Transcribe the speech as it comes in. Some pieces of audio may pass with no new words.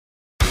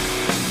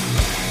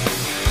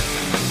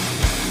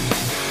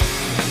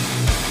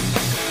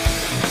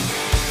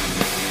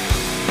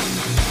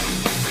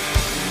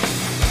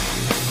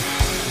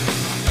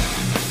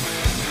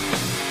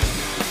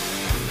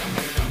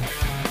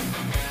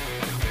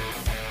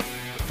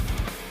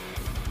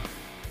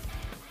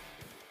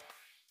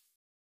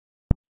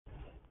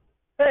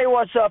Hey,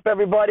 what's up,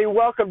 everybody?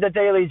 Welcome to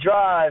Daily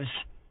Drives.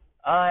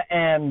 I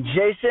am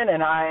Jason,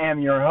 and I am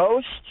your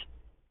host.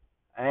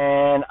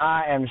 And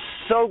I am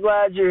so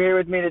glad you're here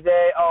with me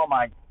today. Oh,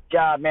 my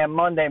God, man,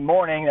 Monday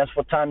morning. That's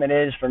what time it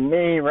is for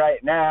me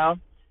right now.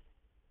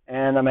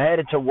 And I'm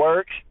headed to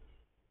work.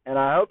 And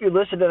I hope you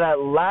listened to that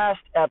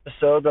last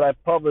episode that I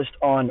published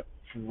on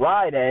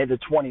Friday, the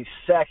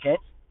 22nd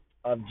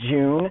of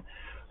June,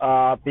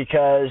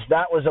 because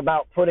that was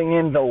about putting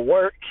in the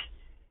work.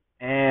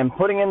 And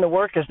putting in the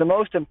work is the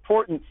most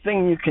important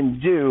thing you can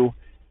do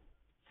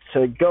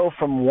to go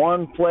from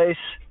one place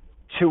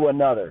to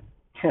another.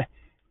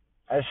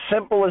 As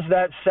simple as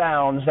that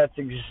sounds, that's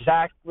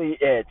exactly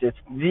it. It's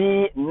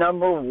the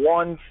number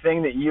one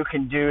thing that you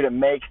can do to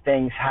make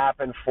things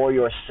happen for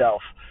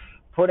yourself,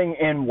 putting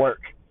in work.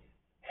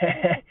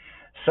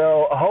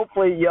 So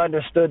hopefully you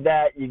understood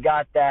that, you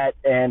got that,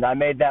 and I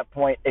made that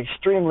point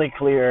extremely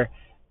clear.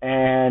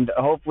 And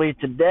hopefully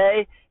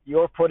today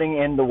you're putting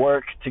in the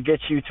work to get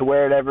you to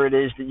wherever it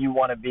is that you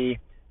want to be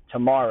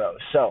tomorrow.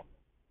 So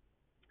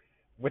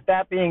with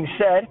that being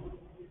said,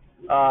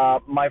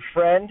 my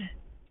friend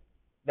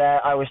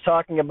that I was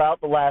talking about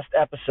the last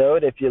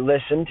episode, if you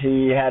listened,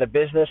 he had a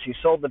business, he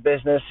sold the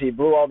business, he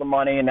blew all the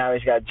money, and now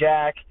he's got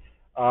Jack.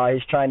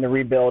 He's trying to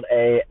rebuild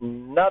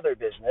another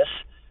business,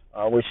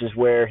 which is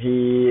where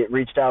he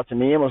reached out to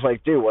me and was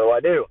like, dude,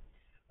 what do?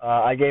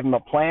 I gave him a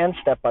plan,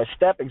 step by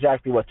step,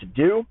 exactly what to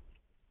do,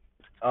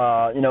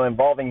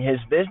 involving his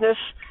business.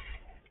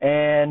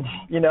 And,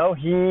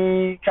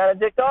 he kind of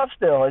dicked off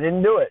still. I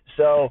didn't do it.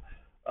 So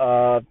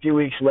a few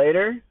weeks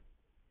later,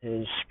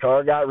 his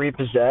car got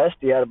repossessed.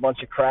 He had a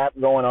bunch of crap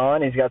going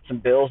on. He's got some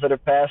bills that are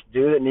past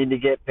due that need to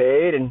get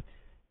paid. And,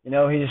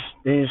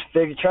 he's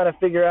trying to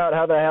figure out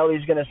how the hell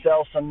he's going to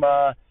sell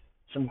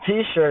some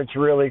T-shirts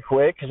really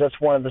quick, because that's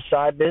one of the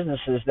side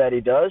businesses that he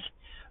does.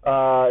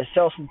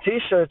 Sell some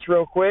T-shirts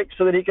real quick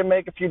so that he can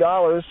make a few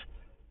dollars,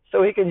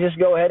 so he can just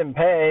go ahead and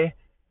pay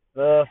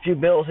the few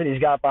bills that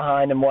he's got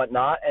behind and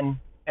whatnot, and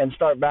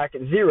start back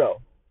at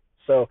zero.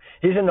 So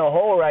he's in the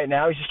hole right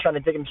now. He's just trying to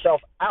dig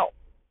himself out.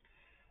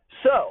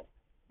 So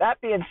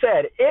that being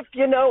said, if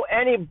you know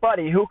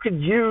anybody who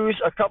could use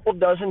a couple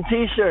dozen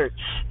T-shirts,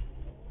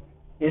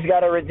 he's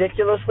got a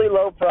ridiculously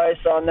low price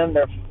on them.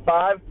 They're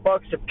 $5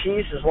 a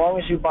piece. As long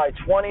as you buy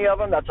 20 of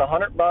them, that's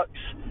 $100.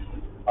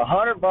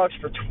 $100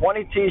 for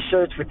 20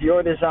 T-shirts with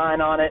your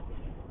design on it.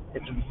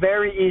 It's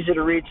very easy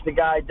to reach the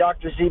guy,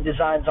 Dr. Z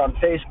Designs on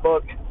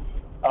Facebook.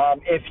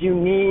 If you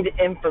need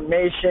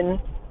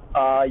information,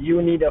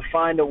 you need to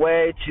find a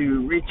way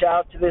to reach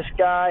out to this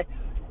guy.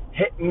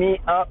 Hit me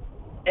up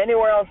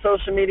anywhere on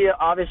social media.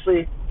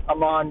 Obviously,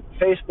 I'm on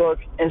Facebook,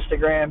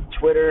 Instagram,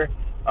 Twitter,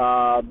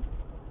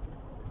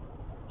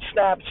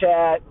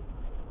 Snapchat,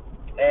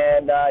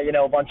 and,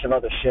 a bunch of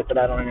other shit that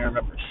I don't even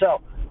remember.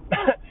 So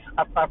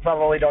I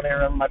probably don't even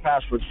remember my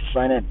passwords to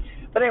sign in.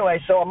 But anyway,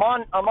 so I'm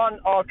on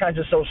all kinds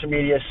of social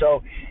media.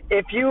 So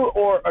if you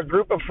or a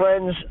group of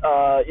friends,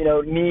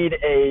 need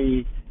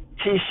a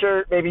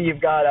T-shirt, maybe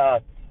you've got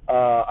a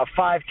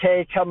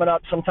 5K coming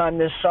up sometime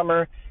this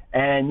summer,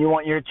 and you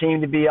want your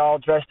team to be all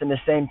dressed in the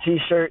same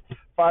T-shirt,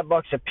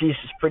 $5 a piece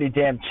is pretty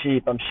damn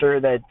cheap. I'm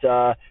sure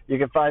that you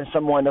can find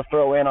someone to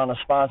throw in on a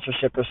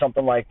sponsorship or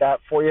something like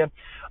that for you.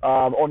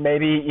 Or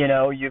maybe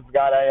you've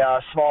got a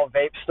small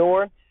vape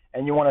store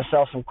and you want to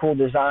sell some cool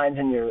designs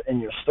in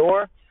your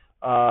store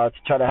to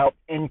try to help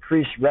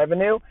increase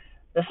revenue.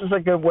 This is a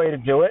good way to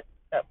do it.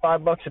 At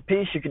 $5 a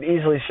piece, you could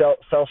easily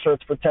sell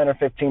shirts for $10 or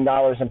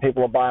 $15, and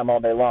people will buy them all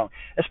day long,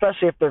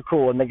 especially if they're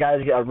cool and the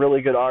guy's a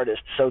really good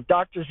artist. So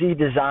Dr. Z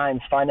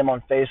Designs, find him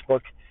on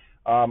Facebook,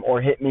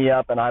 or hit me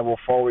up, and I will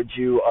forward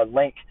you a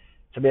link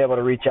to be able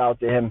to reach out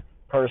to him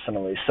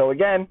personally. So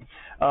again,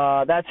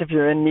 that's if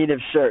you're in need of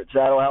shirts.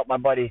 That'll help my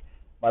buddy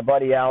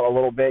out a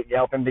little bit,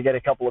 help him to get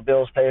a couple of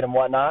bills paid and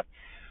whatnot.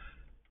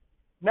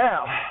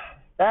 Now,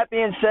 that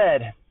being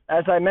said,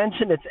 as I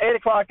mentioned, it's 8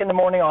 o'clock in the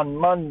morning on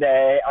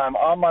Monday. I'm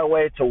on my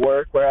way to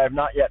work where I have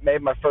not yet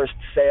made my first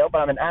sale, but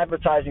I'm in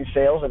advertising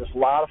sales, and it's a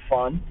lot of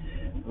fun.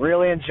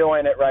 Really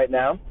enjoying it right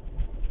now.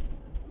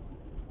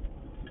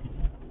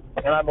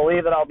 And I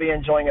believe that I'll be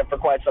enjoying it for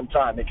quite some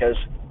time, because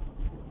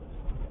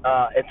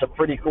it's a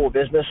pretty cool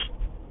business,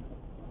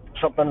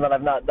 something that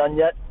I've not done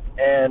yet,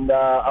 and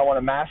I want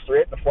to master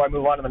it before I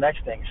move on to the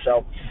next thing.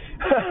 So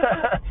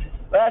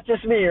that's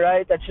just me,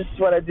 right? That's just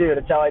what I do.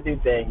 That's how I do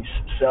things.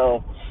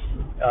 So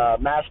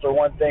master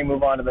one thing,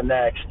 move on to the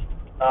next.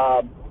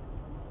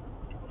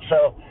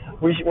 So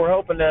we're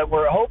hoping that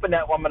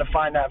I'm going to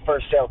find that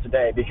first sale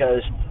today,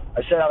 because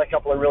I sent out a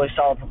couple of really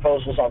solid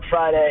proposals on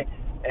Friday,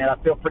 and I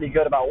feel pretty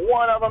good about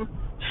one of them.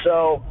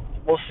 So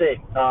we'll see.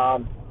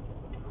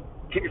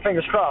 Keep your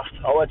fingers crossed.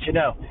 I'll let you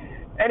know.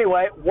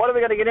 Anyway, what are we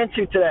going to get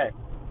into today?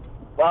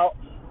 Well,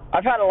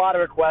 I've had a lot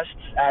of requests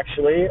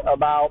actually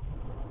about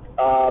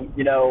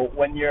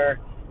when you're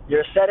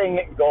setting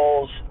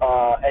goals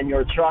and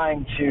you're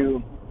trying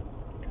to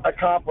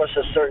accomplish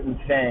a certain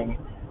thing,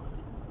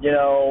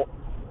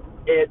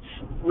 it's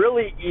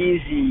really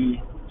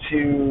easy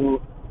to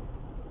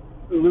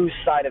lose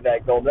sight of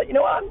that goal. But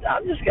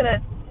I'm just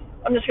gonna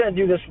I'm just going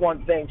to do this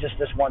one thing just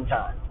this one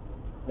time,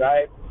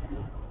 right?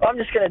 I'm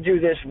just going to do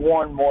this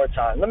one more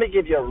time. Let me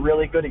give you a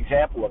really good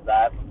example of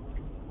that.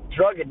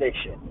 Drug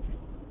addiction.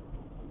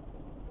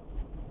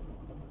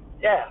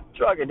 Yeah,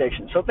 drug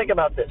addiction. So think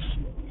about this.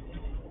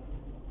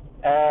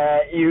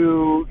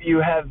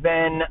 You have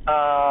been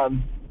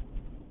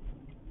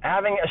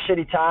having a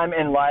shitty time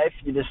in life.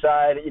 You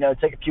decide,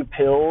 take a few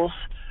pills.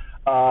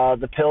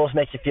 The pills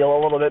make you feel a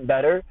little bit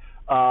better.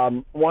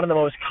 One of the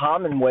most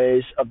common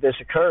ways of this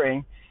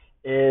occurring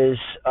is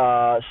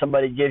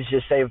somebody gives you,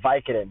 say,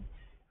 Vicodin.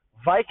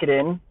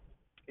 Vicodin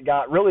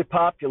got really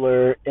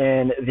popular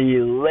in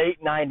the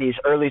late 90s,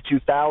 early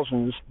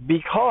 2000s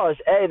because,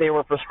 A, they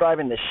were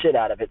prescribing the shit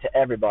out of it to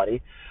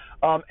everybody,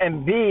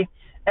 and B,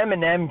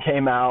 Eminem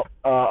came out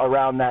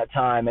around that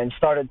time and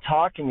started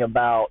talking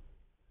about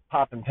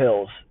popping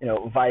pills,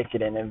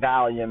 Vicodin and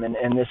Valium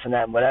and this and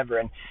that and whatever.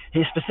 And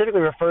he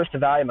specifically refers to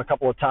Valium a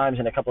couple of times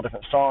in a couple of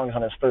different songs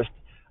on his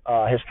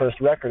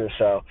first record or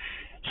so.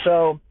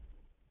 So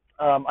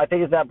I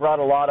think that brought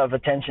a lot of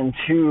attention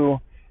to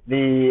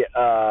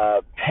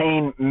the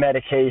pain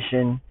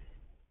medication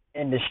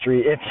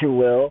industry, if you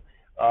will,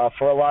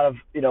 for a lot of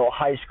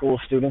high school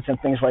students and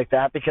things like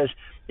that. Because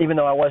even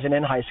though I wasn't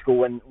in high school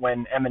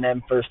when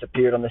Eminem first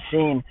appeared on the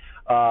scene,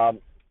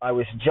 I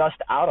was just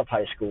out of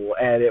high school,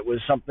 and it was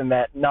something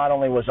that not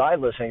only was I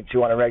listening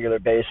to on a regular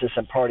basis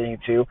and partying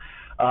to,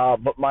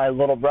 but my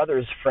little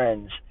brother's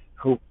friends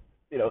who,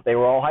 they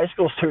were all high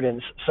school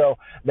students, so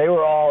they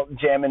were all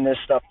jamming this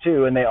stuff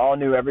too, and they all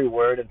knew every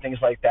word and things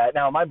like that.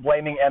 Now, am I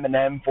blaming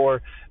Eminem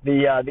for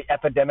the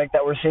epidemic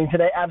that we're seeing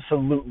today?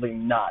 Absolutely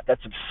not.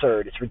 That's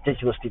absurd. It's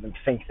ridiculous to even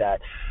think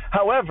that.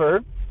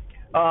 However,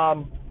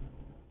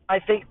 I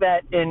think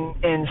that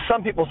in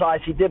some people's eyes,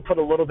 he did put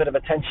a little bit of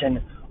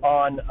attention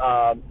on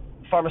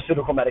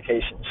pharmaceutical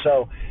medication.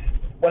 So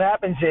what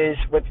happens is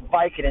with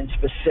Vicodin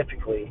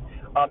specifically,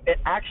 it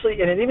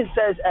actually, and it even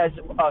says as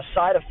a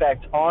side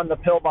effect on the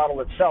pill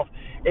bottle itself,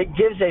 it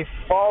gives a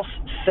false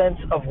sense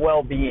of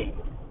well-being.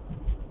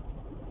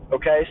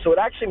 Okay, so it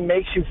actually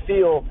makes you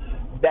feel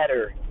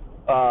better,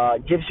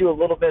 gives you a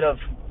little bit of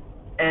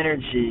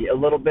energy, a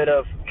little bit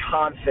of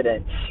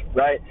confidence,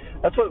 right?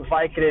 That's what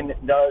Vicodin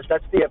does.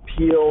 That's the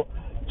appeal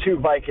to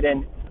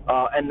Vicodin,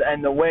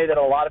 and the way that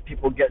a lot of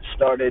people get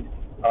started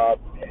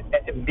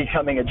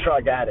becoming a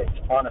drug addict,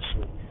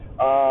 honestly.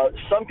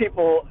 Some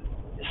people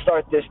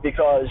start this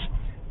because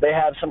they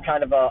have some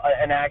kind of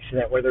an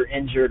accident where they're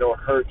injured or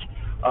hurt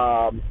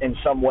in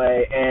some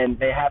way, and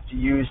they have to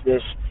use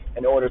this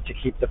in order to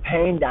keep the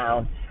pain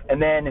down.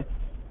 And then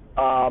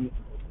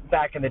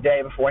back in the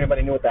day, before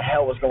anybody knew what the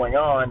hell was going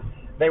on,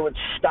 they would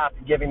stop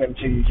giving them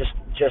to you.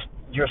 Just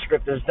your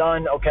script is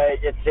done. Okay,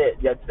 it's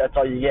it. That's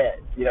all you get.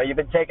 You've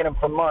been taking them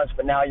for months,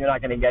 but now you're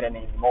not going to get any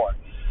anymore.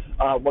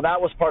 Well,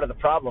 that was part of the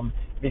problem,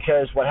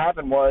 because what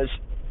happened was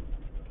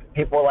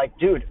people were like,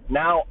 dude,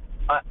 now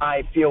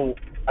I feel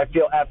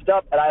effed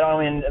up,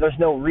 and there's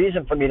no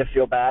reason for me to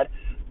feel bad,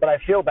 but I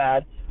feel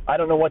bad. I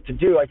don't know what to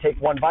do. I take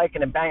one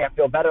Vicodin and bang, I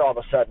feel better all of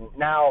a sudden.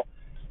 Now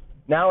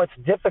it's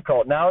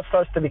difficult. Now it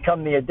starts to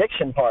become the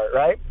addiction part,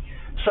 right?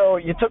 So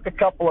you took a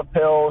couple of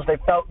pills, they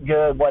felt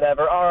good,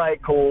 whatever. All right,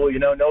 cool,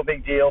 no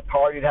big deal.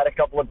 Partied, had a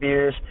couple of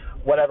beers,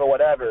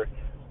 whatever.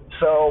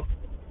 So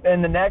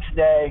then the next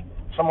day,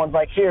 someone's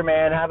like, here,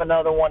 man, have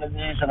another one of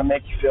these, it'll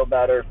make you feel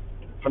better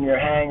from your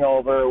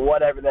hangover,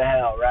 whatever the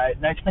hell, right?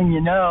 Next thing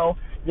you know,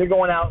 you're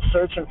going out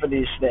searching for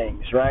these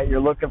things, right? You're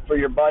looking for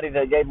your buddy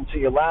that gave them to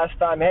you last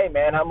time. Hey,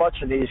 man, how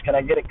much of these? Can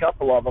I get a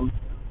couple of them?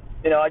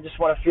 I just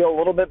want to feel a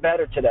little bit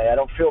better today. I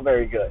don't feel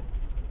very good.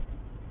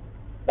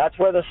 That's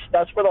where the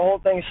whole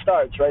thing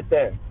starts, right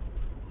there.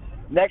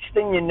 Next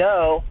thing you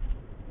know,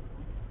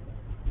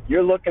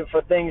 you're looking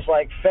for things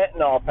like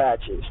fentanyl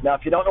patches. Now,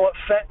 if you don't know what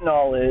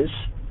fentanyl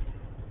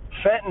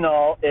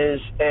is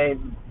a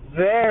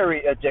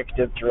very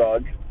addictive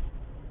drug.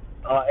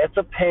 It's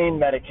a pain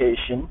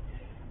medication,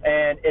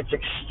 and it's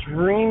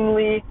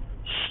extremely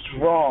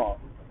strong.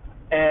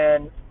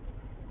 And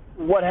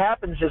what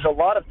happens is, a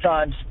lot of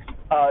times,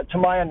 to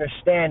my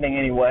understanding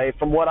anyway,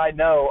 from what I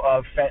know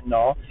of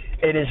fentanyl,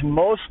 it is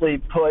mostly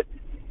put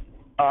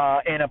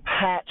in a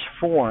patch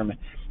form,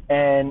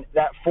 and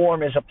that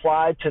form is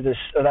applied to this,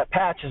 or that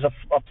patch is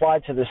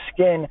applied to the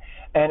skin,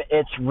 and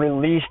it's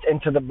released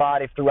into the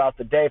body throughout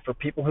the day for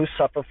people who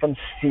suffer from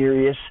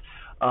serious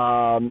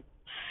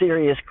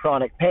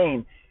chronic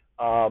pain,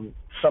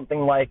 something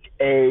like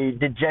a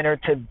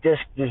degenerative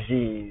disc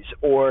disease,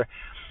 or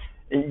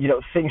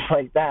things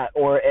like that,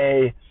 or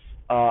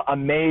a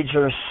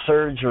major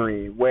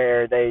surgery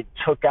where they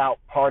took out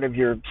part of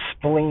your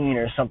spleen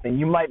or something.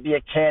 You might be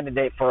a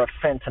candidate for a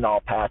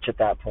fentanyl patch at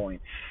that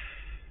point.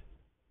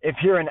 If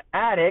you're an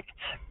addict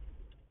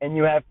and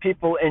you have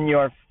people in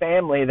your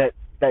family that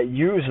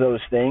use those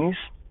things,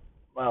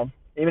 well,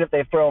 even if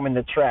they throw them in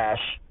the trash,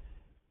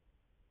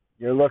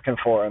 you're looking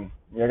for them.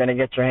 You're going to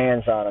get your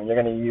hands on them. You're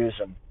going to use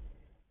them.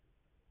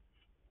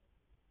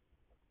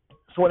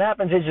 So what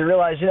happens is you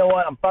realize, you know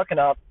what, I'm fucking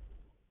up.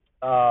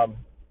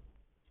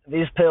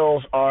 These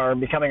pills are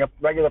becoming a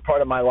regular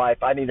part of my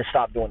life. I need to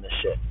stop doing this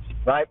shit.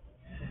 right?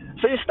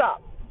 So you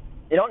stop.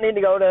 You don't need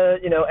to go to,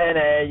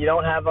 NA. You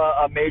don't have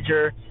a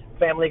major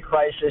family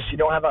crisis. You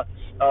don't have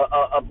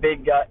a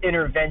big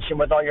intervention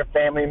with all your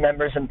family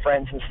members and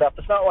friends and stuff.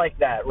 It's not like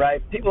that,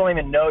 right? People don't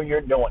even know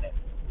you're doing it,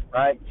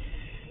 right?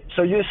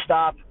 So you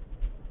stop.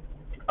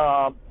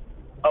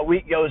 A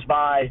week goes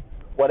by,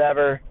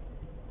 whatever,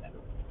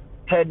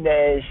 10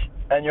 days,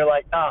 and you're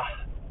like,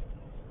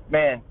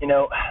 man,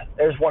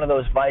 there's one of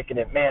those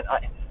Vicodin. Man,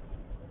 I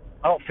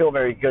don't feel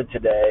very good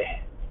today.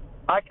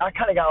 I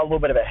kind of got a little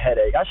bit of a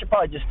headache. I should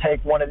probably just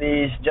take one of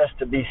these just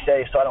to be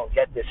safe so I don't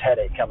get this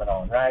headache coming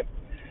on, right?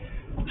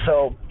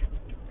 So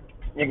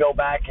you go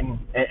back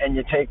and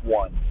you take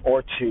one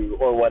or two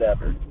or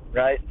whatever,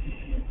 right?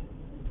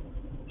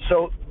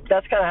 So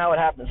that's kind of how it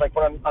happens. Like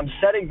when I'm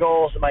setting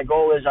goals, my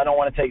goal is I don't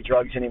want to take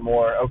drugs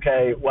anymore.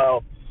 Okay,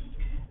 well,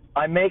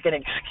 I make an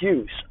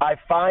excuse. I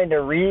find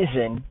a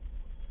reason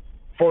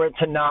for it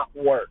to not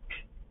work,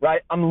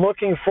 right? I'm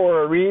looking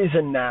for a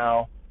reason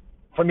now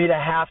for me to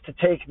have to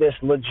take this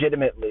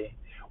legitimately.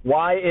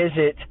 Why is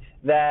it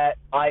that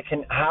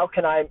how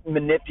can I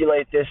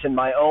manipulate this in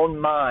my own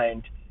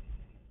mind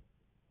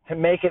to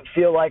make it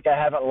feel like I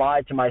haven't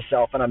lied to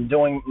myself and I'm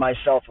doing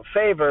myself a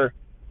favor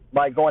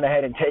by going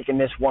ahead and taking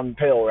this one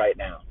pill right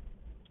now,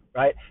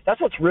 right? That's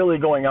what's really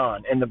going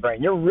on in the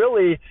brain. You're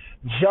really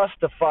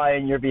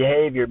justifying your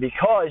behavior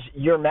because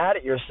you're mad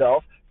at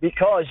yourself,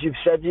 because you've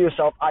said to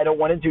yourself, I don't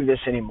want to do this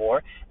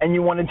anymore, and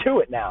you want to do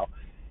it now.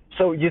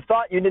 So you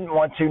thought you didn't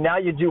want to, now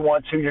you do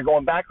want to. You're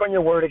going back on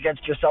your word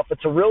against yourself.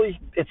 It's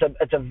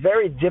a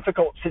very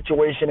difficult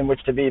situation in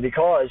which to be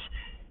because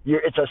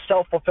it's a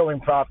self-fulfilling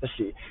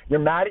prophecy. You're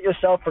mad at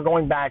yourself for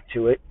going back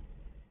to it.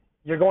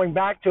 You're going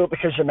back to it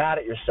because you're mad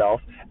at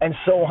yourself, and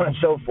so on and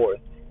so forth.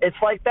 It's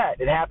like that.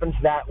 It happens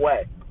that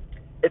way.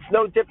 It's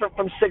no different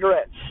from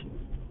cigarettes.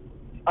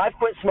 I've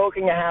quit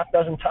smoking a half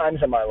dozen times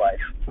in my life,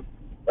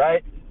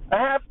 right? A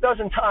half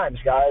dozen times,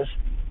 guys.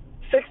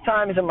 6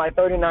 times in my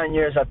 39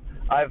 years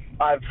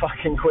I've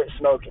fucking quit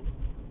smoking.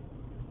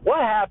 What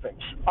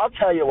happens? I'll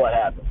tell you what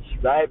happens,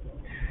 right?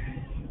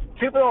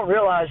 People don't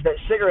realize that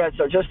cigarettes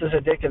are just as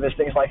addictive as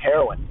things like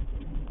heroin.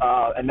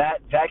 And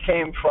that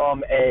came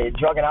from a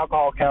drug and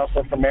alcohol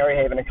counselor from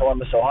Maryhaven in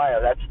Columbus,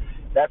 Ohio.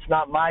 That's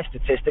not my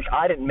statistic.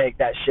 I didn't make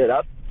that shit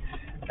up.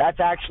 That's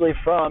actually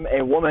from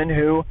a woman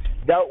who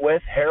dealt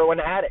with heroin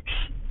addicts,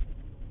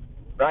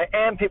 right?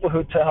 And people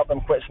to help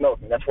them quit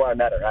smoking. That's where I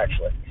met her,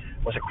 actually.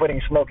 It was a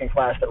quitting smoking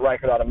class that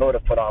Reichert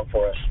Automotive put on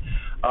for us.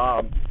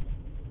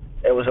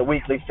 It was a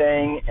weekly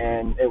thing,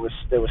 and it was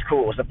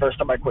cool. It was the first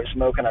time I quit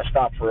smoking. I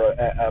stopped for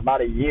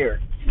about a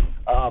year.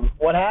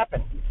 What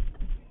happened?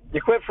 You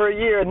quit for a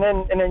year, and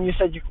then you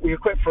said you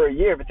quit for a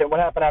year, but then what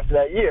happened after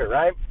that year,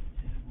 right?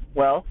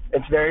 Well,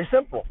 it's very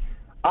simple.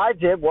 I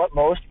did what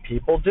most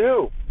people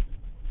do.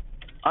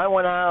 I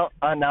went out.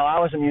 Now, I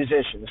was a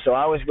musician, so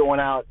I was going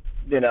out,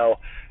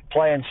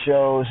 playing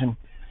shows and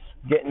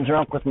getting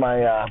drunk with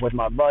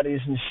my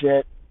buddies and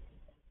shit,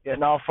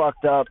 getting all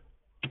fucked up,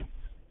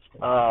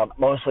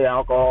 mostly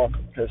alcohol,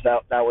 because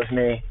that was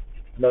me.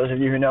 Those of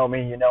you who know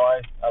me,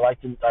 I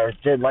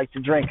did like to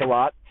drink a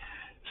lot.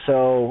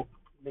 So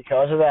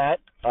because of that,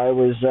 I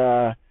was,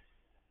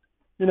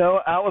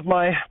 out with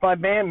my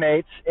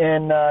bandmates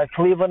in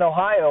Cleveland,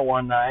 Ohio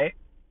one night,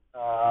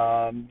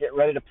 getting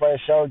ready to play a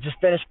show. Just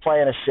finished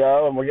playing a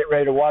show, and we're getting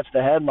ready to watch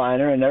the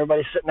headliner, and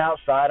everybody's sitting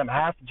outside. I'm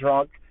half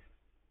drunk.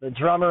 The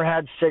drummer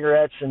had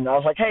cigarettes, and I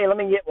was like, hey, let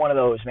me get one of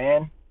those,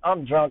 man.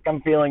 I'm drunk.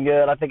 I'm feeling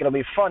good. I think it'll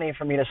be funny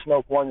for me to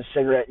smoke one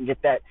cigarette and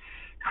get that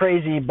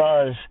crazy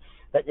buzz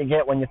that you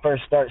get when you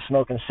first start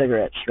smoking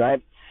cigarettes,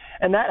 right?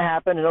 And that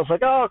happened, and I was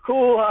like, oh,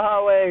 cool,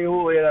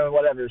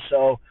 whatever.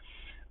 So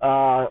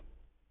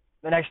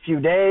the next few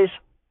days,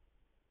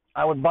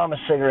 I would bum a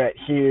cigarette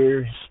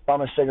here,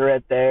 bum a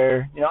cigarette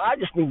there. I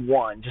just need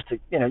one, just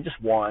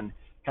one,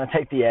 kind of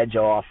take the edge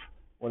off,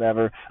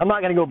 whatever. I'm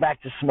not going to go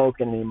back to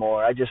smoking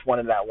anymore. I just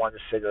wanted that one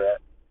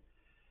cigarette.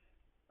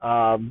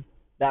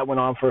 That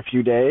went on for a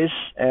few days,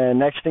 and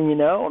next thing you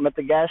know, I'm at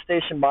the gas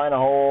station buying a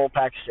whole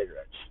pack of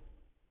cigarettes.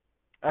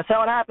 That's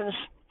how it happens.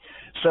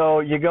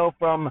 So you go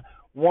from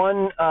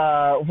one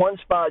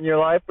spot in your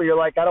life where you're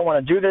like, I don't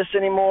want to do this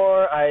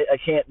anymore. I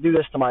can't do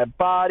this to my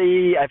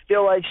body. I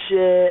feel like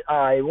shit.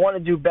 I want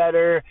to do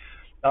better,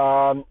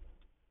 but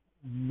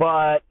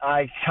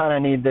I kind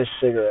of need this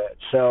cigarette.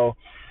 So,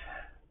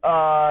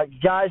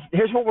 guys,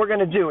 here's what we're going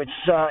to do.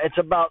 It's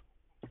about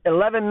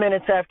 11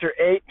 minutes after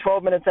 8,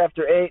 12 minutes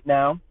after 8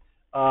 now.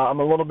 I'm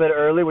a little bit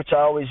early, which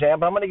I always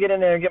am, but I'm going to get in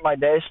there and get my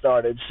day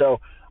started. So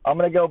I'm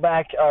going to go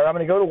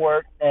to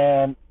work,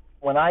 and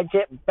when I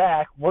get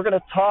back, we're going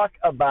to talk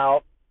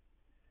about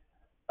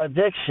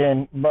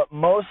addiction, but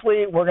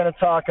mostly we're going to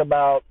talk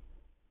about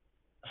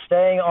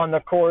staying on the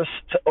course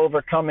to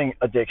overcoming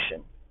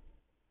addiction,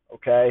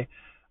 okay?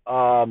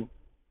 I'm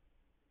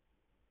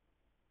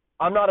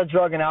not a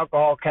drug and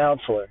alcohol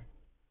counselor,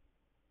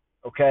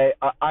 okay?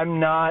 I am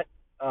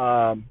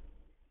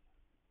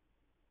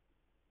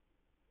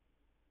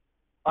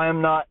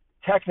not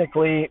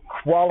technically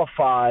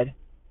qualified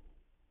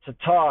to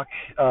talk.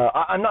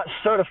 I'm not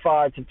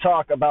certified to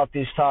talk about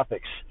these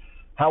topics.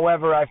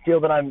 However, I feel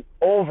that I'm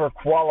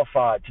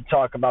overqualified to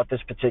talk about this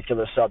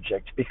particular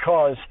subject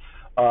because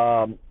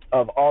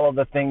of all of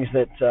the things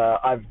that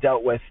I've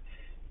dealt with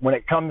when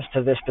it comes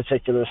to this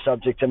particular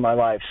subject in my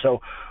life.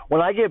 So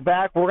when I get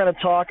back, we're going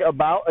to talk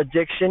about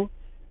addiction,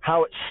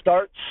 how it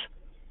starts,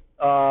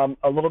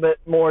 a little bit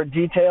more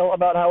detail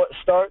about how it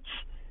starts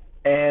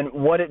and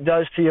what it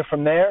does to you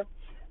from there.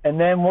 And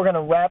then we're going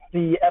to wrap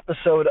the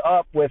episode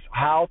up with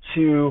how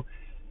to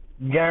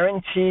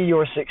guarantee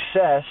your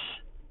success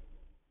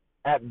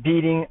at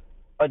beating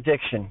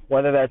addiction,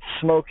 whether that's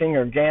smoking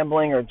or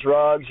gambling or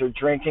drugs or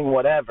drinking,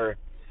 whatever.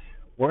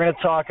 We're going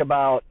to talk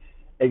about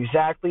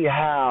exactly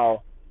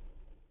how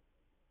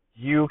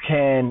you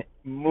can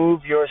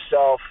move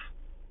yourself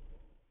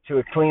to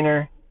a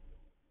cleaner,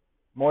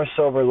 more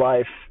sober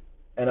life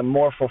and a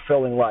more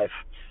fulfilling life.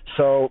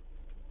 So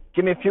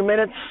give me a few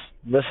minutes,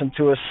 listen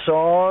to a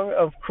song,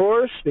 of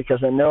course, because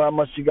I know how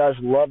much you guys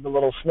love the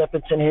little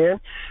snippets in here.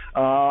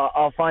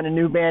 I'll find a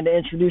new band to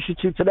introduce you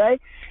to today.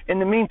 In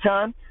the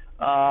meantime,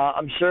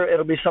 I'm sure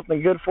it'll be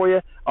something good for you.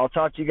 I'll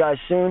talk to you guys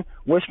soon.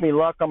 Wish me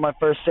luck on my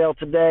first sale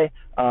today.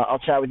 I'll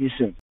chat with you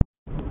soon.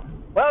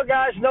 Well,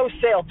 guys, no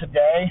sale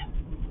today.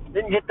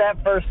 Didn't get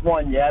that first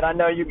one yet. I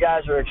know you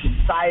guys are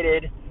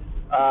excited.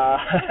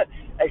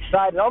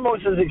 Excited,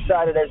 almost as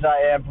excited as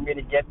I am for me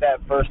to get that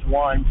first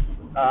one.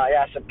 I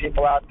got some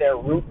people out there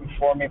rooting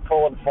for me,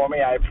 pulling for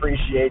me. I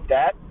appreciate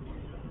that.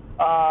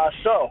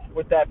 So,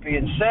 with that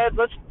being said,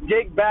 let's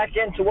dig back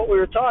into what we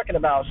were talking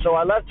about. So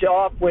I left you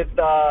off with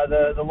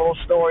the little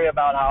story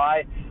about how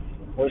I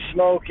was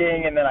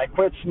smoking, and then I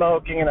quit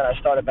smoking, and then I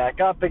started back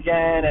up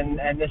again,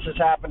 and this has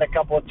happened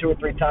two or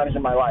three times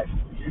in my life.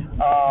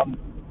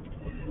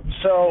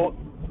 So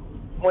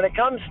when it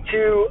comes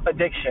to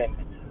addiction,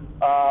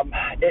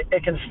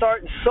 it can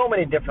start in so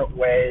many different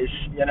ways.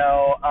 You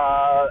know,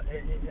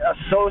 a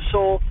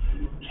social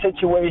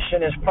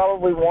situation is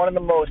probably one of the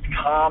most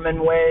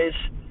common ways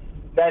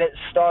that it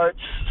starts.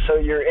 So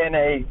you're in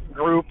a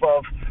group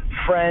of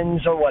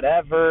friends or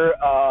whatever.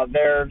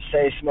 They're,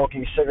 say,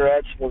 smoking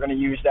cigarettes. We're going to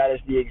use that as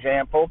the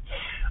example.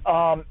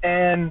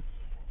 And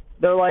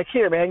they're like,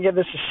 here, man, give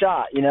this a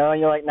shot, you know,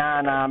 and you're like, nah,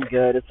 I'm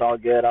good, it's all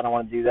good, I don't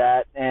want to do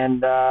that.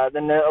 And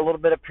then a little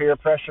bit of peer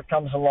pressure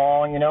comes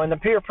along, you know, and the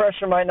peer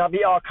pressure might not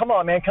be, oh, come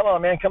on, man,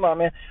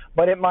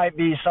 but it might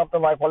be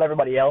something like, well,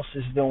 everybody else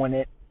is doing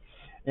it,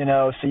 you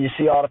know, so you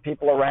see all the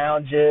people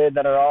around you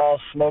that are all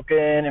smoking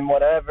and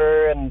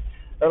whatever, and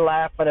they're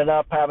laughing it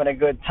up, having a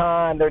good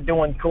time, they're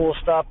doing cool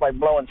stuff like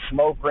blowing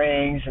smoke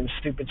rings and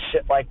stupid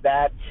shit like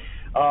that.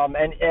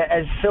 And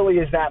as silly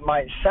as that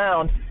might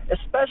sound,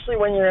 especially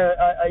when you're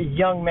a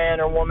young man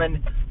or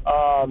woman,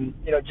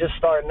 you know, just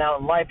starting out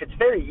in life, it's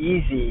very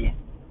easy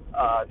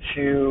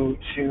to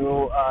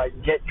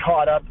get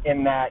caught up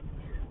in that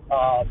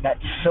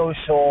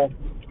social,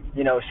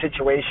 you know,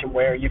 situation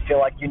where you feel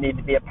like you need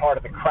to be a part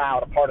of the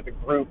crowd, a part of the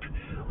group,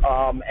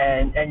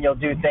 and you'll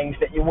do things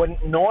that you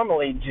wouldn't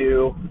normally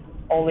do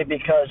only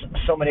because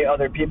so many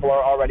other people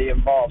are already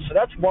involved. So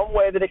that's one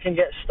way that it can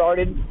get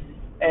started.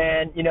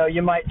 And, you know,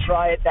 you might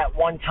try it that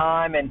one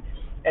time, and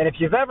if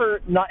you've ever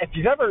not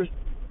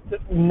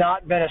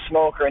been a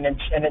smoker and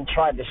then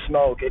tried to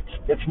smoke,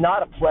 it's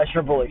not a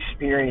pleasurable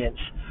experience.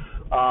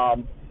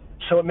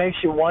 So it makes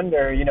you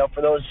wonder, you know,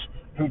 for those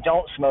who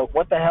don't smoke,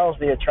 what the hell is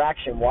the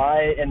attraction?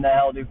 Why in the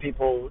hell do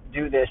people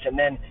do this? And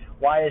then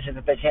why is it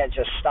that they can't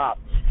just stop?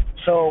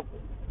 So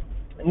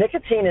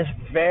nicotine is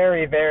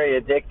very, very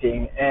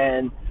addicting,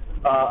 and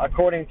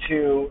according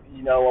to,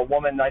 you know, a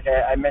woman like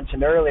I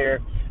mentioned earlier,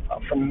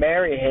 from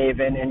Mary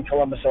Haven in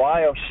Columbus,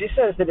 Ohio, she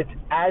says that it's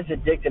as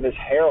addictive as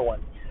heroin.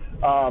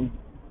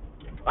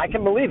 I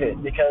can believe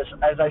it because,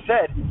 as I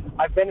said,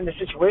 I've been in a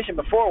situation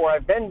before where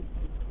I've been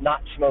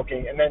not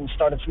smoking and then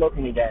started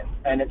smoking again,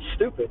 and it's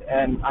stupid,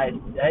 and I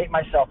hate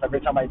myself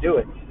every time I do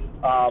it,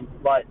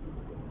 but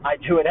I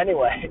do it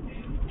anyway.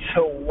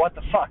 So what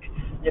the fuck?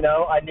 You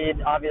know, I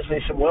need obviously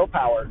some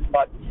willpower,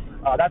 but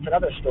that's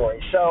another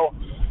story. So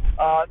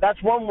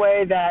that's one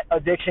way that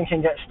addiction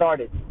can get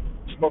started.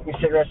 Smoking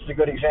cigarettes is a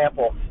good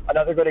example.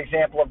 Another good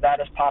example of that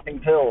is popping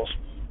pills.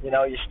 You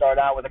know, you start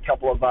out with a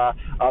couple of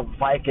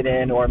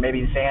Vicodin or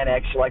maybe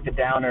Xanax, like the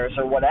downers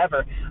or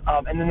whatever,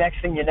 and the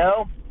next thing you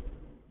know,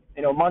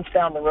 months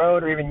down the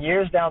road or even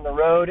years down the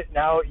road,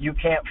 now you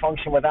can't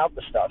function without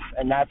the stuff,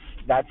 and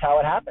that's how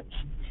it happens.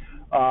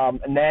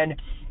 And then,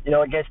 you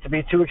know, it gets to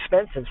be too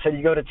expensive, so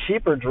you go to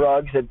cheaper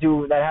drugs that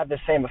have the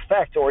same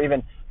effect or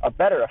even a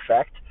better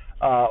effect,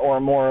 or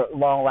a more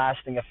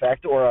long-lasting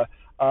effect, or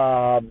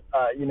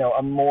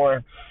a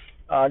more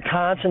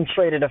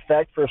concentrated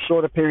effect for a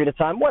shorter period of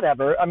time,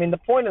 whatever. I mean, the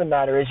point of the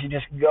matter is you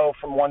just go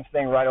from one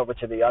thing right over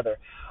to the other.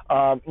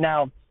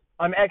 Now,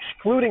 I'm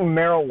excluding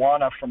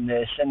marijuana from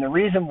this, and the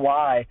reason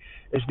why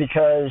is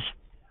because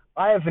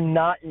I have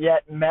not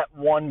yet met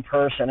one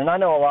person, and I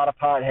know a lot of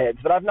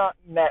potheads, but I've not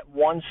met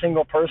one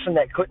single person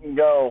that couldn't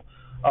go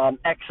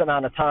X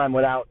amount of time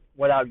without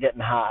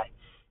getting high,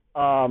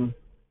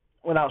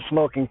 without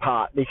smoking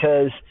pot,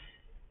 because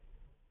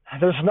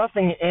there's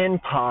nothing in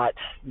pot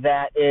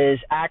that is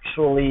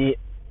actually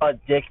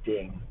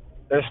addicting.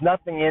 There's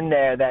nothing in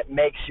there that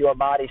makes your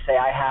body say,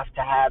 I have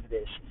to have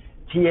this.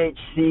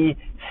 THC,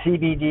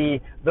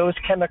 CBD, those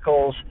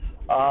chemicals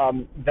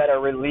that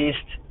are released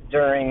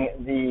during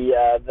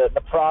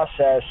the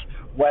process,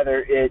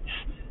 whether it's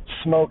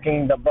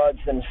smoking the buds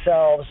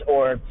themselves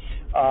or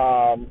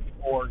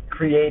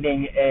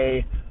creating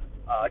a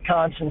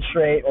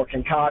concentrate or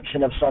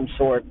concoction of some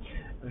sort,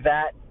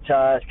 that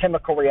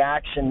chemical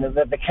reaction,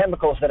 the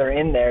chemicals that are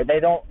in there,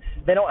 they don't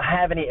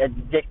have any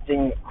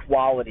addicting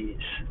qualities.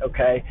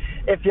 Okay,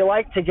 if you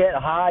like to get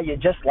high, you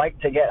just like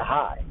to get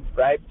high,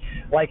 right?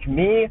 Like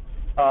me,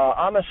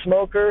 I'm a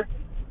smoker.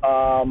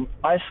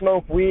 I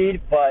smoke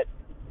weed, but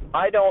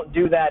I don't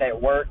do that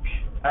at work.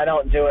 I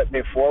don't do it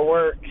before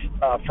work.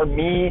 For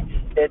me,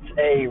 it's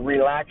a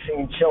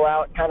relaxing, chill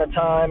out kind of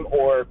time,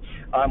 or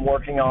I'm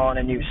working on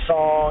a new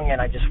song and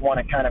I just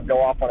want to kind of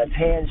go off on a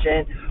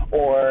tangent,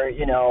 or,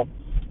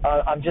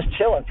 I'm just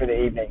chilling for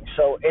the evening.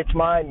 So it's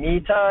my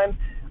me time.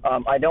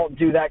 I don't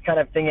do that kind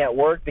of thing at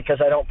work because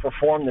I don't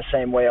perform the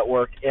same way at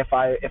work if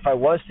I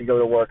was to go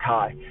to work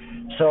high.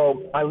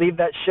 So I leave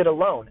that shit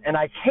alone. And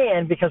I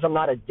can because I'm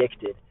not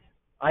addicted.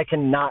 I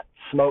cannot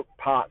smoke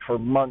pot for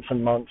months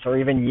and months or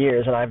even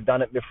years, and I've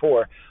done it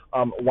before.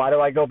 Why do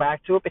I go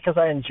back to it? Because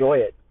I enjoy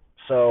it.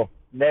 So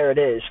there it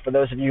is. For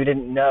those of you who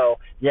didn't know,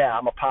 yeah,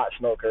 I'm a pot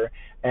smoker.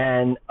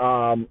 And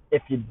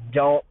if you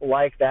don't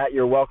like that,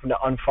 you're welcome to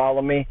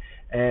unfollow me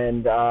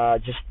and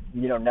just,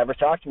 never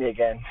talk to me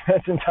again.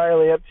 It's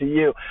entirely up to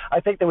you. I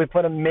think that we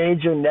put a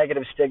major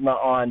negative stigma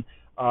on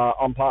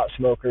pot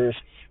smokers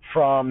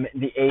from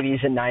the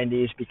 80s and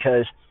 90s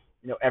because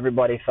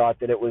everybody thought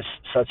that it was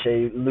such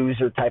a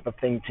loser type of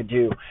thing to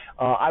do.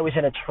 I was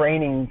in a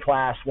training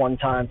class one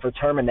time for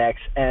Terminex,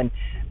 and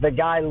the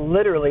guy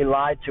literally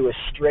lied to us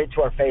straight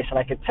to our face, and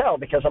I could tell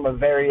because I'm a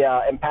very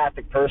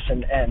empathic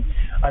person, and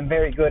I'm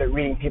very good at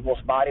reading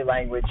people's body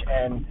language,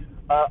 and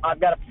I've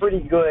got a pretty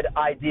good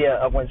idea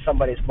of when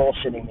somebody's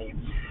bullshitting me.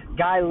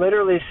 Guy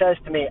literally says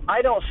to me,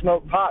 I don't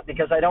smoke pot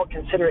because I don't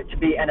consider it to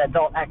be an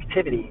adult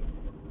activity.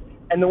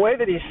 And the way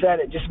that he said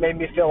it just made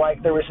me feel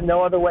like there was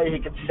no other way he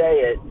could say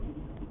it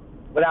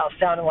without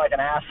sounding like an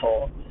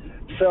asshole.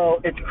 So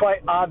it's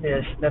quite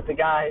obvious that the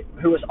guy,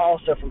 who was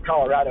also from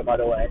Colorado, by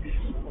the way,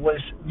 was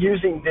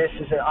using this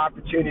as an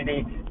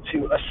opportunity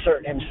to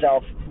assert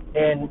himself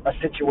in a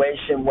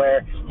situation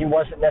where he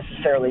wasn't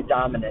necessarily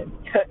dominant.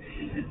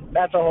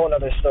 That's a whole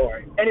other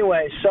story.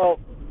 Anyway, so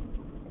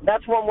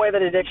that's one way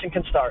that addiction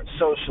can start,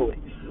 socially.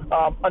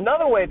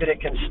 Another way that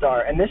it can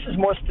start, and this is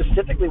more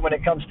specifically when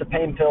it comes to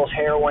pain pills,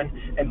 heroin,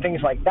 and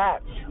things like that.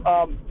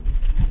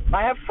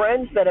 I have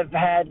friends that have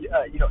had,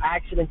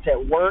 accidents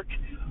at work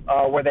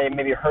where they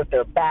maybe hurt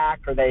their back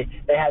or they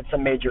had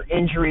some major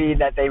injury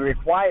that they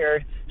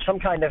required some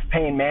kind of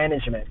pain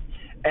management.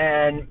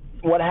 And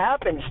what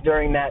happens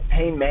during that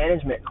pain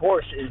management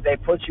course is they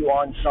put you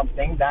on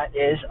something that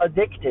is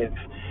addictive.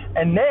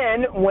 And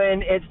then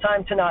when it's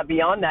time to not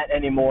be on that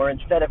anymore,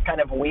 instead of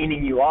kind of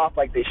weaning you off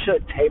like they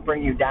should,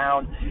 tapering you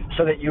down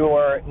so that you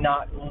are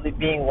not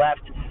being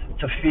left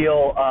to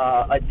feel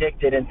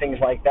addicted and things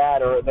like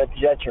that, or that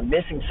you're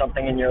missing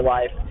something in your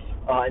life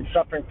and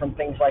suffering from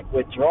things like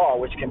withdrawal,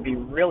 which can be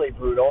really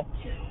brutal,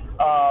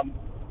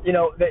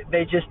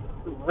 they just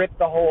rip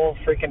the whole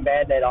freaking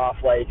Band-Aid off,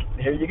 like,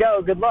 here you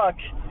go, good luck.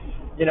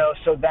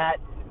 So that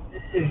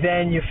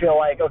then you feel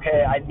like,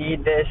 okay, I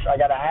need this, I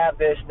got to have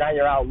this. Now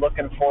you're out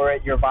looking for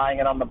it. You're buying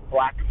it on the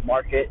black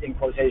market, in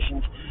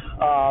quotations,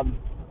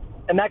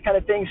 and that kind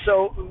of thing.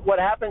 So what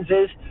happens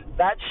is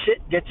that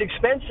shit gets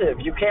expensive.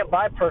 You can't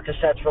buy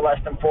Percocets for less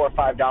than $4 or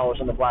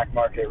 $5 on the black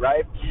market,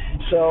 right?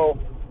 So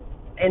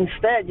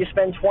instead, you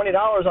spend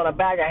 $20 on a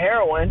bag of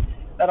heroin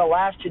that'll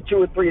last you 2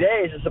 or 3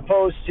 days, as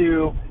opposed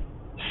to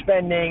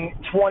spending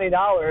 $20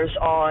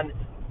 on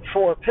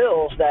 4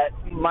 pills that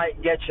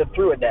might get you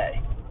through a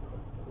day,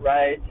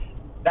 right?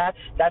 That's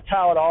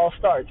how it all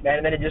starts, man,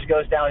 and then it just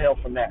goes downhill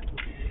from there.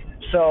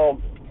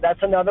 So that's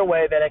another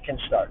way that it can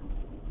start.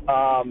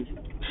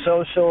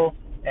 Social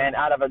and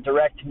out of a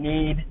direct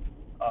need.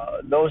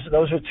 Those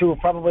are two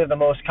probably the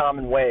most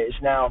common ways.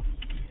 Now,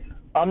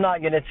 I'm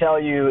not going to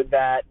tell you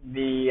that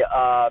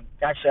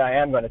actually I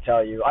am going to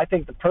tell you. I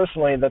think that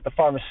personally that the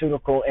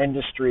pharmaceutical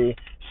industry,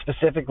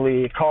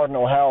 specifically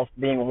Cardinal Health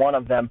being one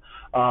of them,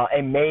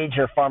 a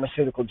major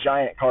pharmaceutical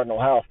giant,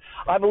 Cardinal Health,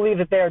 I believe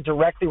that they are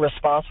directly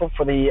responsible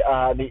for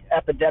the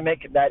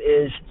epidemic that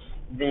is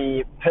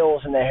the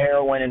pills and the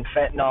heroin and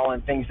fentanyl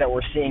and things that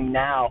we're seeing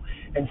now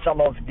in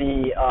some of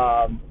the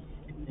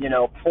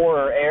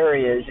poorer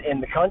areas in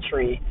the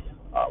country,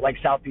 like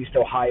Southeast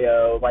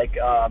Ohio, like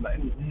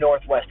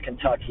Northwest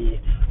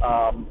Kentucky,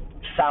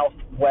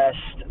 Southwest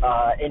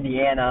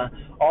Indiana.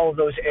 All of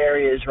those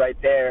areas right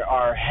there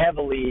are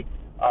heavily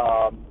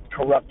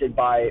corrupted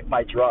by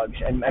drugs,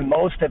 and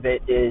most of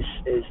it is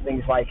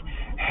things like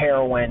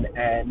heroin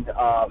and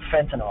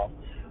fentanyl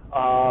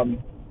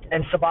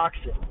and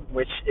Suboxone,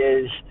 which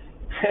is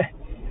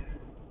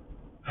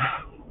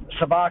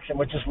Suboxone,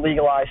 which is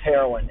legalized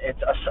heroin.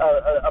 It's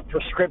a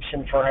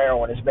prescription for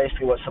heroin is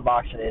basically what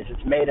Suboxone is.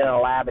 It's made in a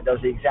lab. It does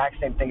the exact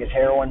same thing as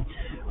heroin.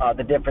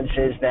 The difference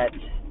is that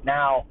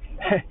now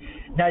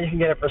now you can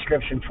get a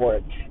prescription for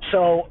it.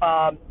 So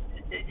all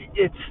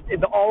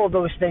of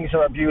those things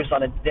are abused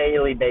on a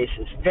daily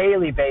basis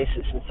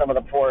in some of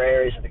the poor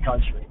areas of the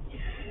country.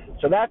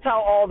 So that's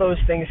how all those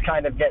things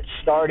kind of get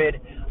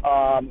started.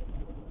 But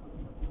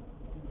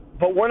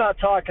we're not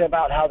talking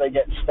about how they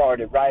get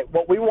started, right?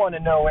 What we want to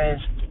know is,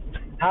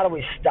 how do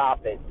we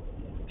stop it?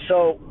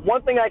 So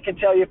one thing I can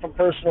tell you from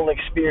personal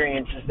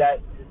experience is that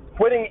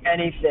quitting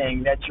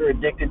anything that you're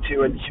addicted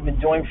to and that you've been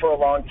doing for a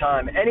long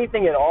time,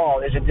 anything at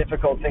all, is a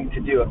difficult thing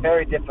to do, a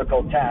very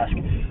difficult task.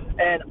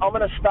 And I'm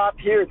going to stop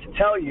here to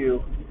tell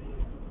you,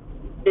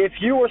 if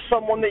you or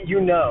someone that you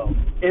know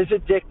is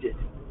addicted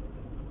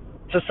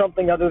to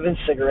something other than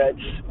cigarettes,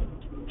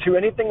 to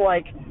anything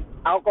like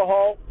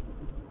alcohol,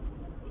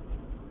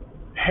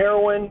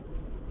 heroin,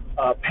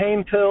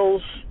 pain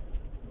pills,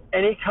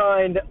 any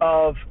kind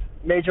of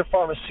major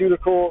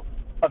pharmaceutical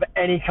of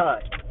any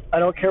kind, I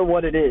don't care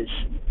what it is.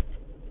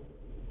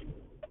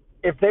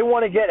 If they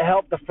want to get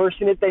help, the first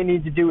thing that they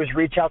need to do is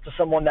reach out to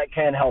someone that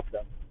can help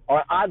them. All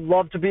right, I'd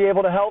love to be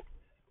able to help,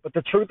 but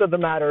the truth of the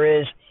matter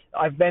is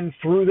I've been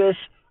through this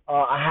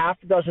a half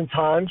a dozen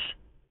times.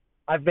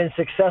 I've been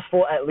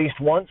successful at least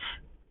once.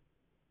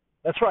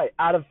 That's right.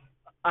 Out of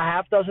a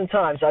half dozen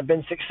times, I've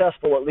been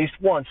successful at least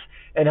once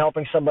in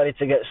helping somebody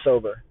to get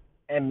sober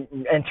and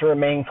to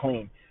remain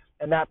clean.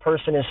 And that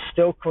person is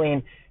still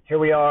clean. Here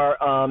we are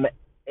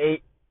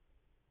 8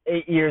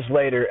 years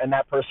later, and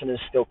that person is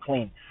still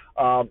clean.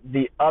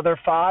 The other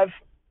 5,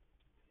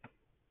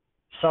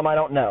 some I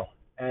don't know,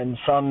 and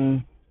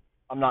some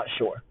I'm not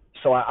sure.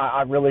 So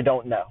I really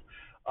don't know.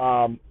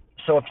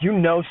 So if you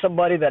know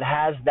somebody that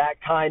has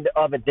that kind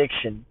of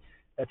addiction,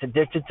 that's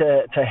addicted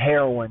to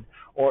heroin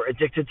or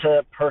addicted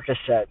to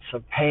Percocets,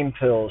 of pain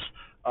pills,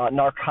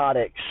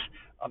 narcotics,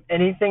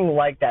 anything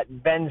like that,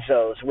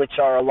 benzos, which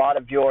are a lot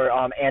of your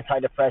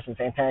antidepressants,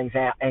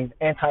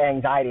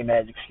 anti-anxiety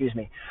meds,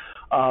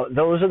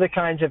 those are the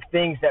kinds of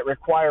things that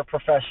require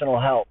professional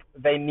help.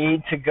 They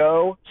need to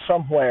go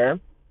somewhere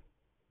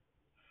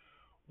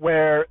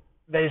where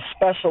they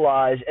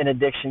specialize in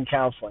addiction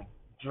counseling,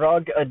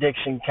 drug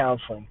addiction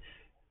counseling.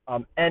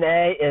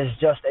 NA is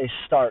just a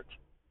start.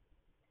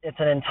 It's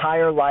an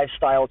entire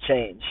lifestyle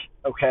change,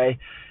 okay?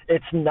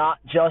 It's not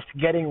just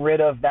getting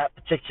rid of that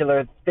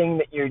particular thing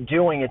that you're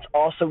doing. It's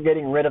also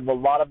getting rid of a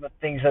lot of the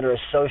things that are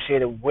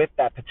associated with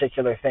that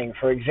particular thing.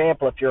 For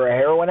example, if you're a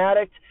heroin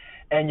addict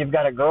and you've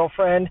got a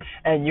girlfriend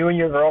and you and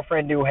your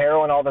girlfriend do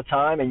heroin all the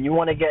time and you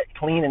want to get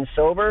clean and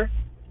sober,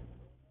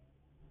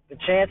 the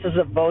chances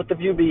of both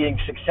of you being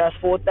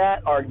successful with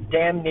that are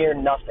damn near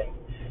nothing.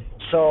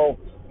 So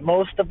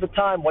most of the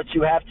time what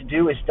you have to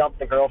do is dump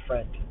the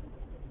girlfriend.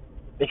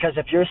 Because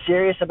if you're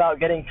serious about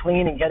getting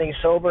clean and getting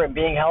sober and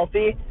being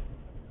healthy,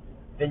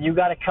 then you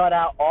got to cut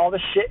out all the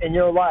shit in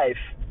your life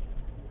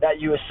that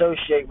you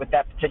associate with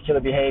that particular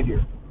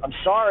behavior. I'm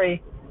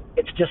sorry,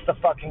 it's just the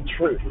fucking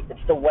truth. It's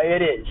the way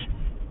it is.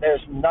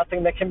 There's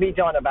nothing that can be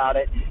done about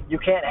it. You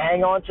can't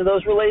hang on to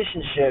those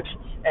relationships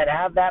and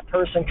have that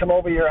person come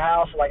over to your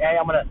house and like, hey,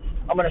 I'm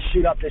gonna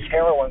shoot up this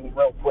heroin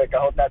real quick.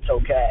 I hope that's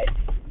okay.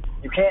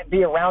 You can't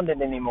be around it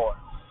anymore.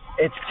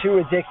 It's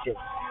too addictive.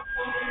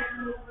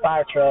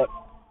 Fire truck.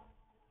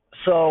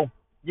 So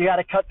you got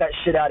to cut that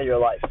shit out of your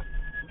life,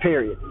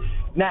 period.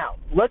 Now,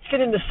 let's get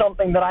into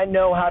something that I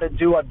know how to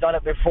do. I've done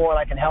it before, and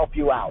I can help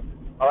you out,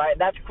 all right?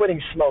 That's quitting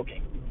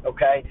smoking,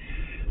 okay?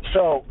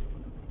 So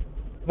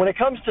when it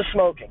comes to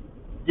smoking,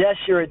 yes,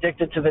 you're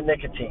addicted to the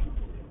nicotine.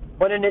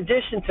 But in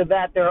addition to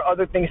that, there are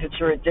other things that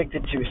you're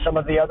addicted to. Some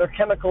of the other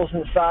chemicals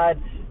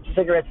inside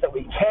cigarettes that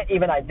we can't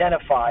even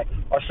identify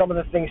are some of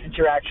the things that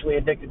you're actually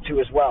addicted to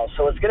as well.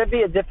 So it's going to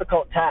be a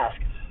difficult task.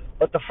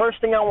 But the first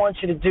thing I want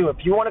you to do, if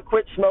you want to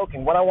quit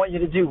smoking, what I want you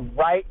to do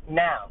right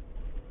now,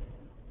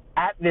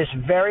 at this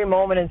very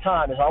moment in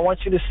time, is I want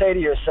you to say to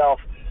yourself,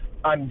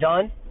 I'm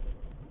done.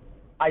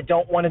 I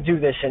don't want to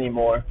do this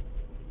anymore.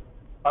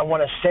 I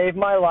want to save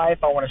my life.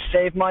 I want to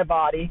save my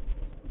body.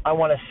 I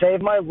want to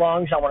save my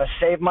lungs. I want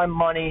to save my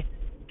money.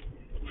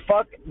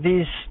 Fuck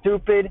these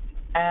stupid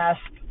ass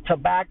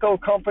tobacco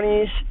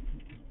companies.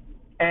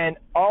 And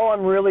all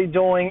I'm really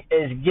doing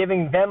is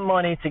giving them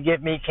money to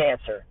give me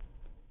cancer.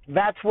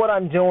 That's what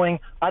I'm doing.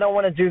 I don't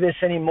want to do this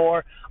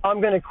anymore.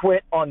 I'm going to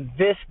quit on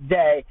this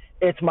day.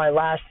 It's my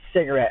last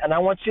cigarette. And I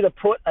want you to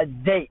put a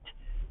date,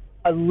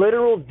 a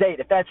literal date.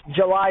 If that's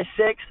July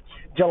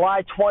 6th,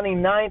 July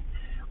 29th,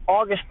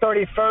 August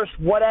 31st,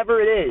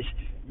 whatever it is,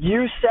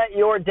 you set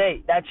your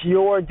date. That's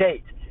your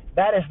date.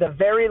 That is the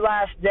very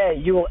last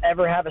day you will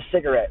ever have a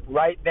cigarette,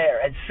 right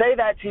there. And say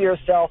that to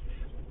yourself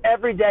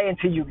every day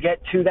until you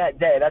get to that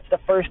day. That's the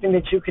first thing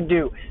that you can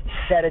do.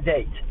 Set a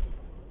date.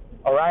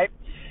 All right?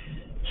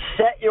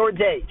 Set your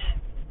date.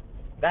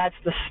 That's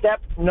the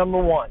step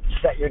number 1.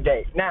 Set your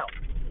date. Now,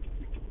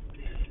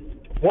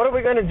 what are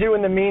we going to do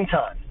in the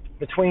meantime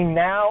between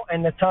now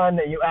and the time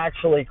that you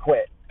actually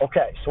quit?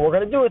 Okay, so we're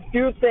going to do a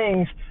few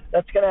things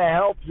that's going to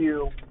help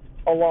you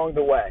along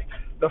the way.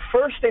 The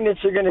first thing that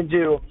you're going to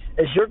do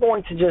is you're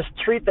going to just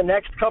treat the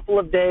next couple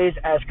of days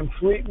as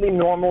completely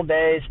normal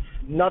days,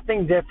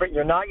 nothing different.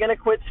 You're not going to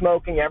quit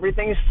smoking.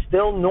 Everything's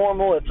still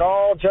normal. It's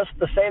all just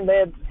the same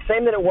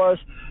that it was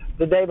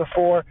the day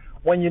before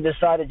when you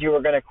decided you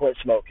were going to quit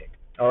smoking.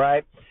 All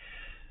right?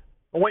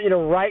 I want you to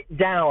write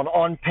down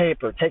on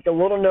paper. Take a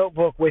little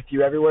notebook with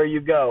you everywhere you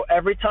go.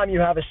 Every time you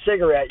have a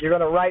cigarette, you're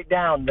going to write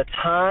down the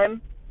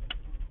time,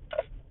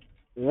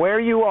 where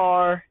you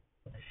are,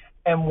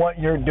 and what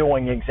you're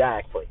doing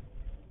exactly.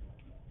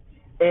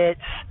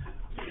 It's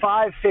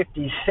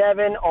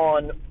 5:57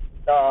 on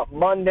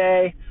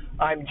Monday.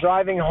 I'm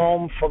driving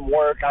home from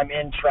work. I'm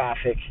in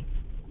traffic.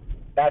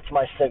 That's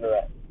my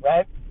cigarette,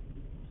 right?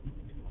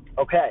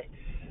 Okay.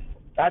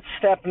 That's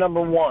step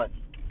number one.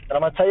 And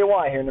I'm going to tell you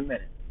why here in a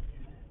minute.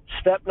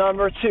 Step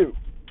number two.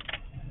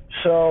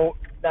 So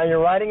now you're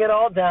writing it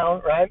all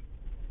down, right?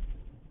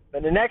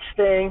 And the next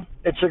thing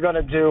that you're going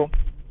to do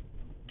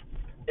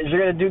is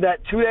you're going to do that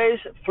 2 days,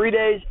 3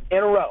 days in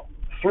a row.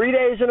 3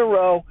 days in a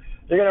row,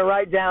 you're going to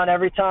write down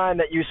every time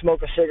that you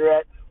smoke a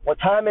cigarette, what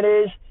time it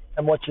is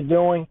and what you're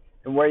doing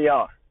and where you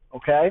are,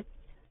 okay?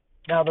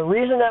 Now, the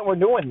reason that we're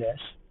doing this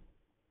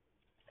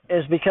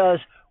is because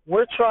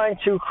we're trying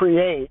to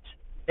create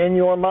in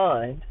your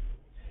mind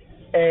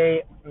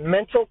a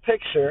mental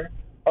picture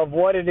of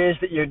what it is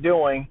that you're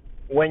doing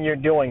when you're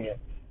doing it.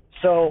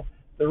 So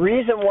the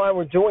reason why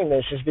we're doing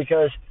this is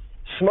because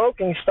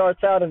smoking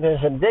starts out as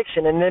an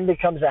addiction and then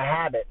becomes a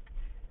habit.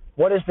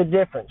 What is the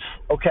difference?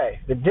 Okay,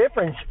 the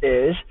difference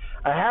is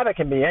a habit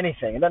can be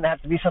anything. It doesn't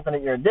have to be something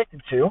that you're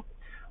addicted to.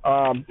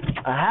 A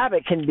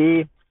habit can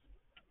be,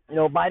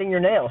 biting your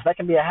nails. That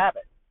can be a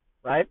habit,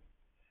 right?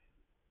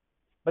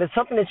 But it's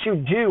something that you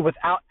do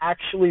without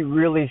actually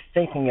really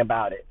thinking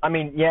about it. I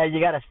mean, yeah,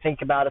 you got to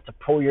think about it to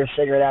pull your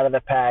cigarette out of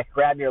the pack,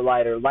 grab your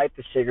lighter, light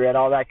the cigarette,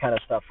 all that kind of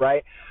stuff,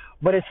 right?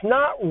 But it's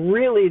not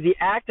really the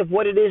act of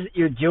what it is that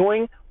you're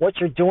doing, what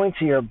you're doing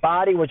to your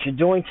body, what you're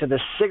doing to the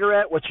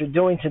cigarette, what you're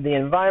doing to the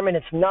environment.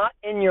 It's not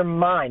in your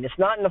mind. It's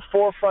not in the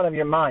forefront of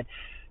your mind.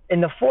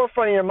 In the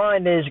forefront of your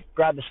mind is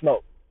grab the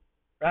smoke,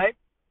 right?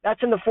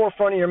 That's in the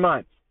forefront of your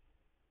mind.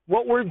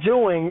 What we're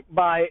doing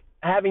by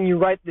having you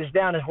write this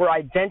down is we're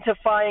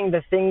identifying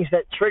the things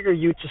that trigger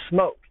you to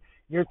smoke,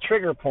 your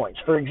trigger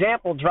points. For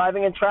example,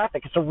 driving in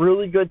traffic. It's a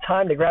really good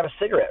time to grab a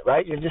cigarette,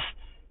 right?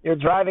 You're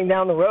driving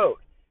down the road.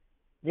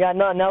 You got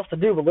nothing else to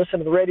do but listen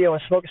to the radio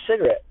and smoke a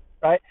cigarette,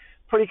 right?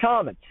 Pretty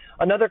common.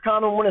 Another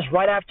common one is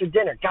right after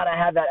dinner. Got to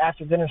have that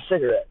after dinner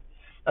cigarette.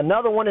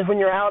 Another one is when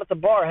you're out at the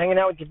bar hanging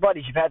out with your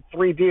buddies. You've had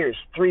 3 beers.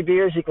 3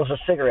 beers equals a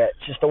cigarette.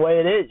 It's just the way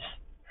it is,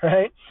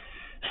 right?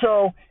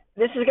 So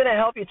this is going to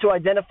help you to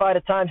identify the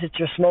times that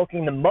you're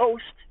smoking the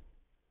most,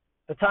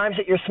 the times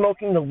that you're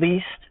smoking the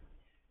least,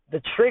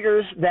 the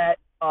triggers that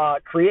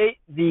create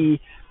the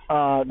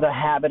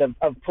habit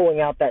of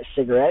pulling out that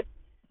cigarette.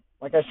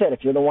 Like I said, if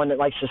you're the one that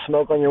likes to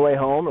smoke on your way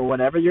home or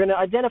whatever, you're going to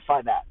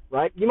identify that,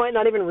 right? You might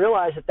not even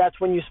realize that that's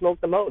when you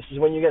smoke the most, is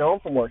when you get home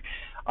from work.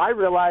 I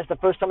realized the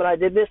first time that I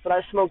did this that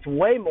I smoked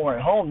way more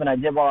at home than I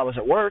did while I was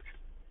at work.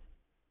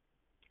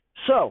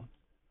 So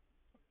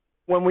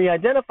when we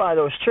identify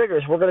those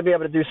triggers, we're going to be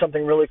able to do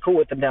something really cool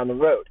with them down the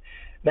road.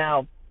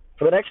 Now,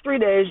 for the next 3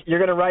 days, you're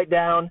going to write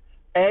down,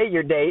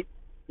 your date,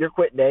 your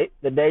quit date,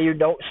 the day you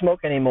don't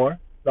smoke anymore,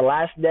 the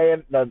last day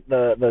of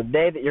the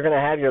day that you're going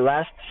to have your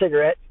last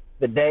cigarette.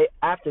 The day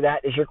after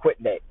that is your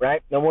quit date,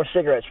 right? No more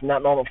cigarettes from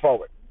that moment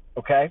forward,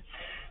 okay?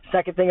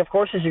 Second thing, of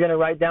course, is you're going to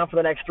write down for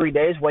the next 3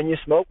 days when you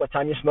smoke, what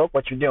time you smoke,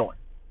 what you're doing,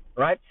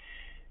 right?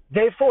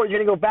 Day 4, you're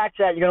going to go back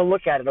to that. You're going to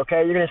look at it,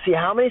 okay? You're going to see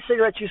how many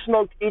cigarettes you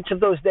smoked each of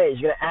those days.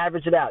 You're going to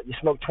average it out. You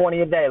smoke 20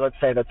 a day, let's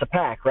say. That's a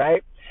pack,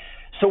 right?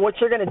 So what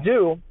you're going to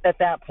do at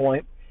that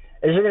point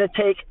is you're going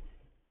to take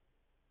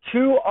 2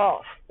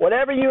 off.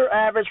 Whatever your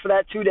average for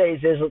that 2 days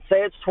is, let's say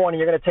it's 20,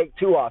 you're going to take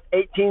 2 off,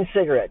 18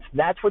 cigarettes.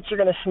 That's what you're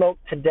going to smoke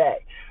today.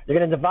 You're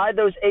going to divide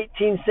those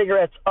 18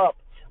 cigarettes up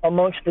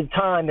amongst the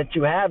time that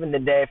you have in the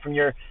day from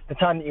the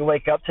time that you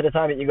wake up to the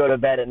time that you go to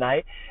bed at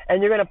night.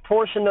 And you're going to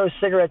portion those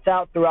cigarettes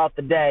out throughout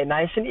the day,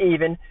 nice and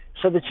even,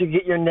 so that you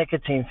get your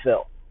nicotine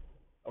fill.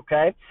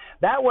 Okay?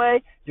 That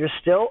way, you're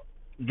still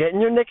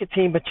getting your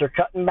nicotine, but you're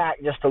cutting back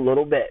just a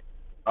little bit.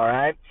 All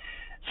right?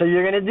 So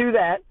you're going to do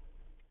that.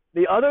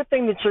 The other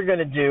thing that you're going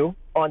to do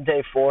on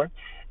day 4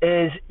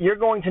 is you're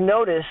going to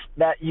notice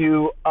that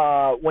you,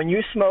 when you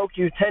smoke,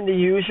 you tend to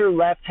use your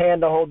left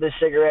hand to hold the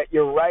cigarette,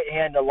 your right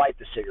hand to light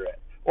the cigarette,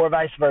 or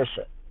vice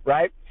versa,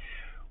 right?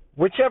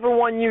 Whichever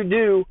one you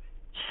do,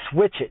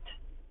 switch it.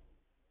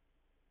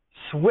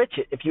 Switch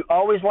it. If you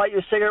always light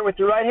your cigarette with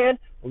your right hand,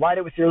 light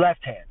it with your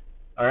left hand,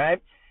 all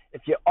right?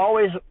 If you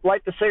always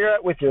light the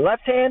cigarette with your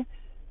left hand,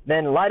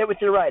 then light it with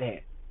your right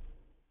hand,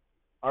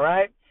 all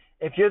right?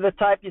 If you're the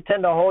type you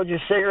tend to hold your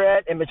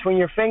cigarette in between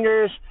your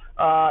fingers,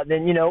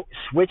 then,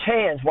 switch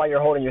hands while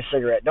you're holding your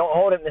cigarette. Don't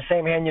hold it in the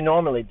same hand you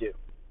normally do,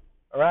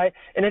 all right?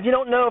 And if you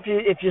don't know,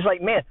 if you're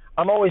like, man,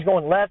 I'm always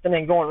going left and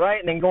then going right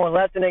and then going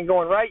left and then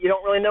going right, you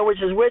don't really know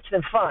which is which,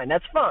 then fine.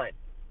 That's fine,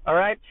 all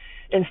right?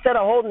 Instead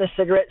of holding the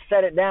cigarette,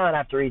 set it down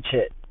after each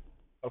hit.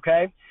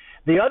 Okay?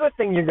 The other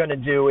thing you're going to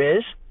do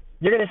is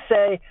you're going to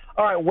say,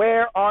 all right,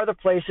 where are the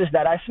places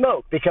that I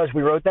smoke? Because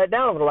we wrote that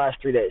down over the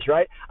last 3 days,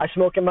 right? I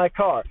smoke in my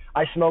car.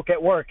 I smoke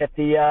at work at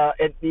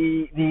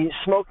the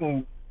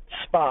smoking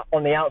spot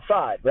on the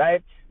outside,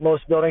 right?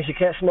 Most buildings you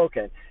can't smoke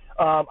in.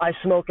 I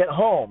smoke at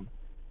home.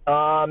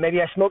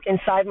 Maybe I smoke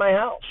inside my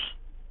house.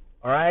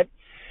 All right?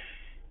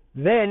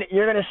 Then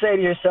you're going to say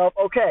to yourself,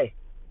 okay,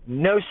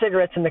 no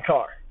cigarettes in the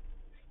car.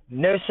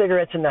 No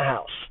cigarettes in the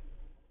house.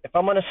 If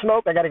I'm going to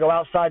smoke, I got to go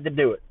outside to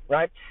do it,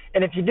 right?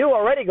 And if you do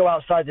already go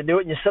outside to do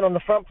it and you sit on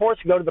the front porch,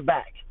 go to the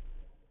back.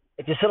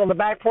 If you sit on the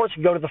back porch,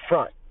 go to the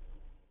front.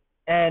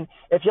 And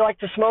if you like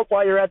to smoke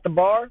while you're at the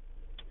bar,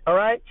 all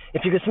right,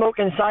 if you can smoke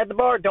inside the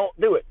bar, don't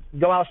do it.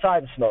 Go outside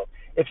and smoke.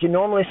 If you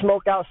normally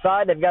smoke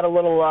outside, they've got a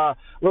little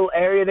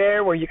area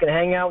there where you can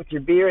hang out with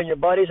your beer and your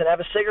buddies and have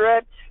a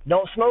cigarette.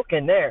 Don't smoke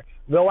in there.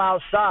 Go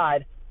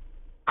outside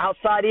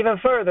even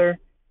further,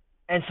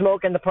 and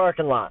smoke in the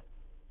parking lot,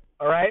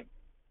 all right?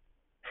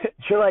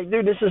 You're like,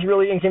 dude, this is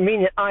really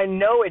inconvenient. I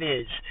know it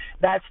is.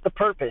 That's the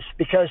purpose,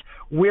 because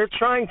we're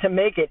trying to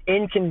make it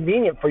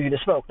inconvenient for you to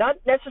smoke. Not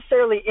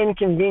necessarily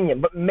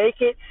inconvenient, but make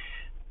it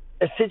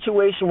a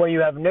situation where you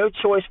have no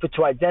choice but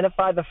to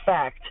identify the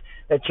fact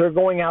that you're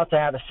going out to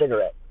have a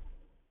cigarette,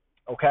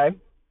 okay?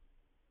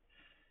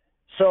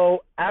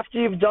 So after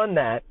you've done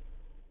that,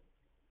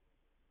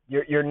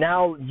 you're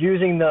now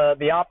using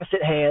the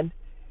opposite hand.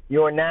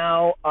 You're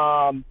now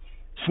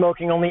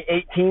smoking only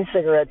 18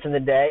 cigarettes in the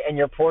day, and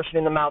you're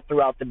portioning them out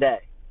throughout the day,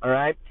 all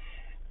right?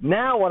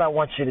 Now what I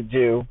want you to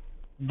do,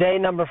 day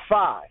number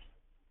 5,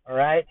 all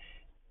right?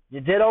 You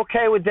did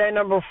okay with day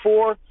number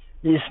 4.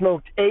 You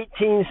smoked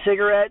 18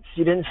 cigarettes.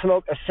 You didn't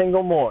smoke a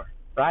single more,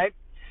 right?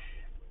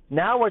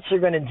 Now what you're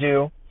going to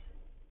do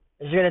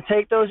is you're going to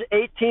take those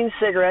 18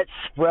 cigarettes,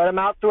 spread them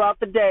out throughout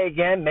the day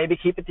again, maybe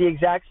keep it the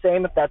exact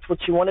same if that's what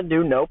you want to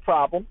do, no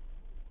problem,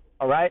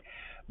 all right?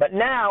 But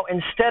now,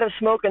 instead of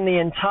smoking the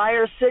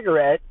entire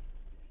cigarette,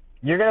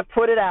 you're going to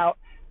put it out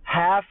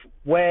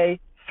halfway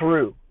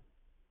through,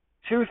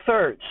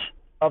 2/3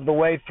 of the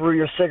way through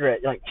your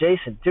cigarette. You're like,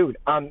 Jason, dude,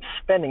 I'm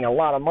spending a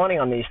lot of money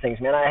on these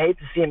things, man. I hate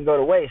to see them go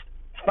to waste.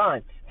 It's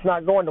fine. It's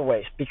not going to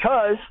waste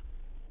because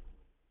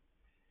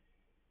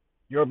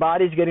your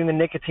body's getting the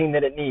nicotine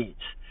that it needs.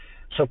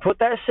 So put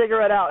that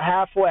cigarette out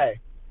halfway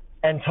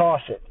and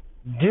toss it.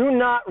 Do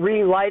not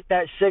relight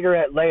that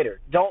cigarette later.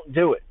 Don't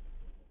do it.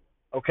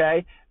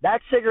 Okay? That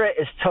cigarette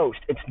is toast.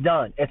 It's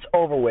done. It's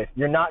over with.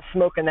 You're not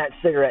smoking that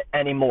cigarette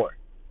anymore.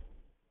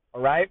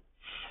 All right?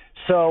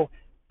 So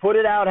put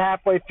it out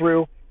halfway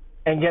through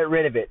and get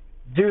rid of it.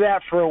 Do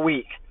that for a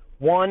week.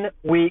 1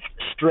 week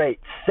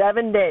straight.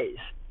 7 days.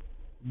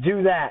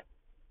 Do that.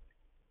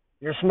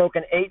 You're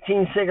smoking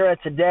 18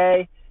 cigarettes a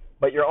day,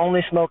 but you're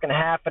only smoking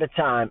half at a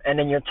time, and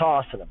then you're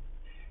tossing them.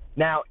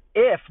 Now,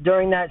 if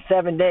during that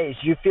 7 days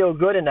you feel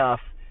good enough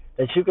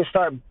that you can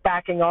start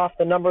backing off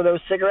the number of those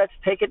cigarettes,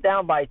 take it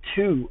down by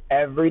 2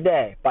 every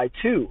day, by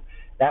 2.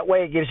 That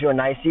way it gives you a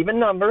nice even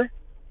number,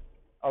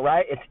 all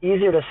right? It's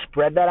easier to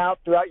spread that out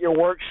throughout your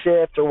work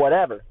shift or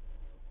whatever,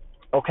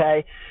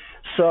 okay?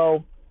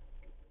 So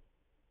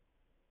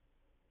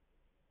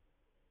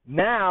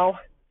now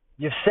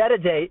you've set a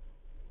date,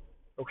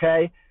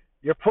 okay?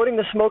 You're putting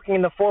the smoking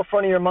in the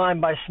forefront of your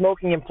mind by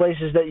smoking in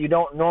places that you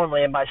don't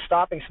normally, and by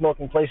stopping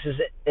smoking places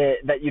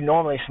that you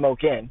normally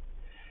smoke in.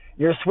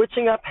 You're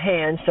switching up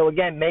hands, so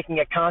again, making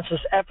a conscious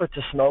effort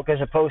to smoke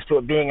as opposed to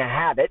it being a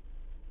habit,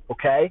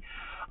 okay?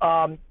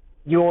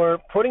 You're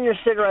putting your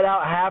cigarette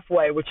out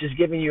halfway, which is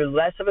giving you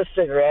less of a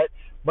cigarette,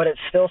 but it's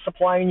still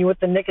supplying you with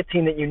the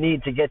nicotine that you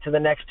need to get to the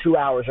next 2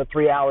 hours or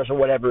 3 hours or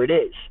whatever it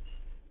is,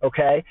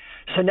 okay?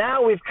 So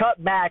now we've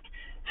cut back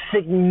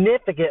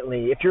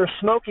significantly. If you're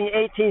smoking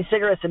 18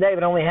 cigarettes a day,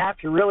 but only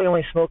half, you're really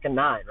only smoking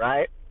 9,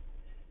 right?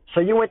 So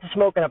you went to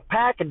smoking a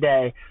pack a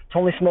day to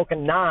only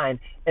smoking 9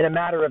 in a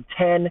matter of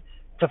 10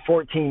 to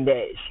 14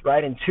 days,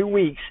 right? In 2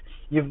 weeks,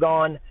 you've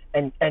gone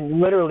and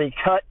literally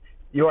cut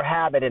your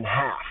habit in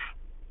half,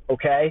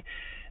 okay?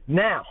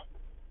 Now,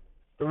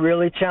 the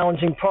really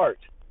challenging part,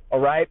 all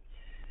right?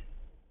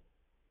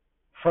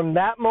 From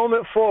that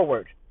moment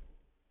forward,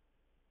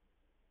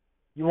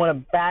 you want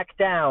to back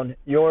down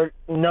your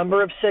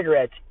number of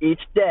cigarettes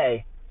each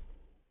day.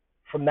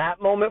 From that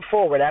moment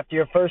forward, after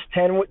your first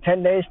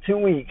 10 days, 2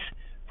 weeks,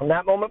 from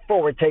that moment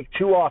forward, take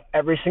 2 off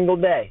every single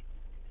day.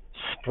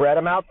 Spread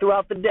them out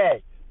throughout the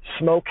day.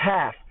 Smoke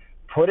half.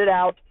 Put it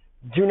out.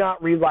 Do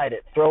not relight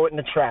it. Throw it in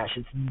the trash.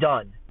 It's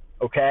done,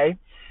 okay?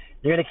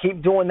 You're going to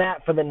keep doing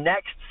that for the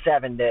next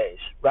 7 days,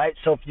 right?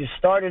 So if you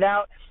started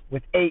out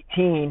with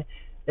 18,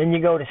 then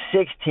you go to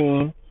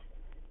 16,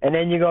 and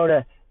then you go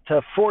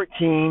to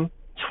 14,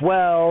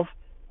 12,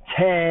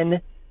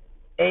 10,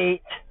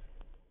 8.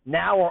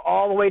 Now we're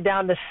all the way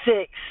down to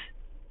 6,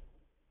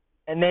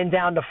 and then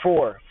down to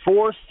 4.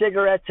 4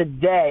 cigarettes a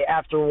day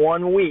after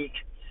 1 week.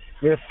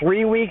 You're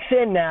 3 weeks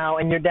in now,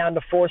 and you're down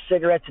to 4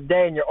 cigarettes a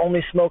day, and you're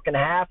only smoking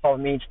half of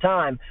them each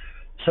time.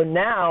 So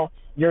now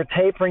you're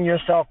tapering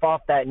yourself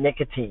off that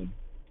nicotine,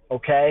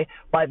 okay?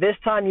 By this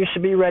time, you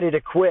should be ready to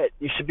quit.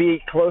 You should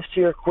be close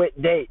to your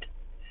quit date.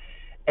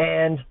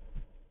 And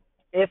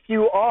if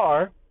you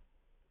are,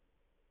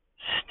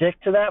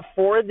 stick to that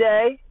 4 a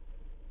day.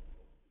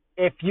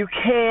 If you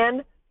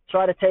can,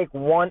 try to take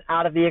one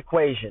out of the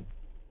equation.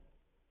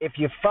 If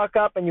you fuck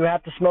up and you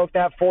have to smoke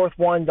that fourth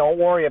one, don't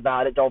worry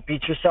about it. Don't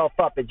beat yourself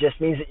up. It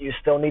just means that you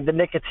still need the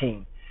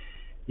nicotine.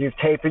 You've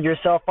tapered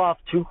yourself off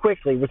too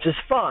quickly, which is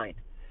fine.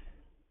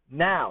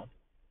 Now,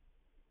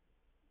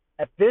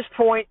 at this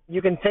point,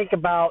 you can think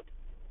about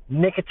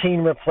nicotine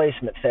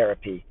replacement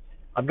therapy.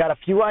 I've got a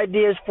few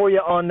ideas for you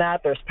on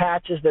that. There's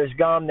patches, there's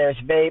gum, there's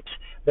vapes.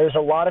 There's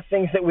a lot of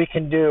things that we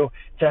can do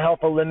to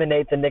help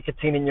eliminate the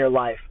nicotine in your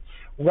life.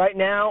 Right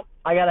now,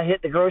 I got to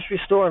hit the grocery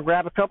store and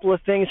grab a couple of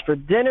things for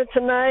dinner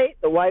tonight.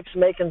 The wife's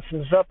making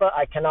some zuppa.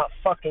 I cannot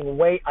fucking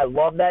wait. I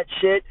love that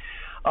shit.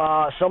 So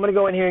I'm going to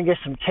go in here and get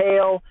some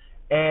kale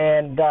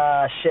and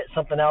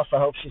something else. I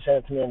hope she sent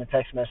it to me in a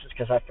text message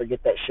because I forget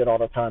that shit all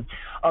the time.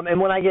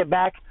 And when I get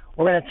back,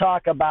 we're going to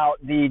talk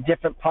about the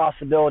different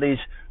possibilities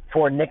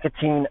for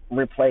nicotine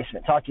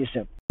replacement. Talk to you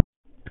soon.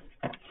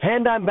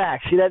 And I'm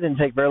back. See, that didn't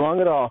take very long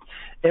at all.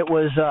 It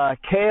was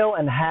kale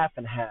and half.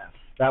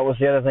 That was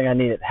the other thing I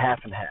needed, half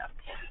and half.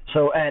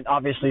 So, and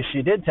obviously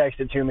she did text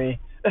it to me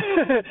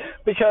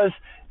because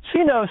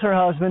she knows her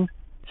husband.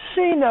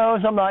 She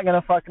knows I'm not going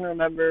to fucking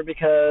remember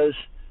because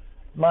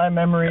my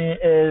memory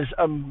is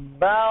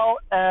about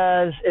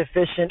as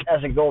efficient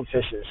as a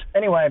goldfish's.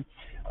 Anyway,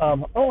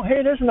 oh,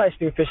 hey, there's a nice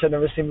new fish I've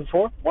never seen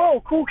before.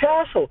 Whoa, cool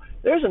castle.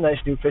 There's a nice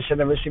new fish I've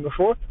never seen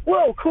before.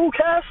 Whoa, cool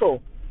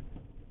castle.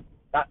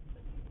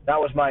 That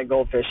was my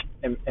goldfish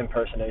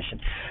impersonation.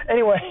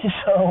 Anyway,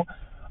 so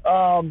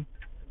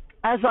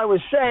as I was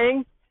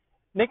saying,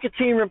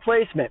 nicotine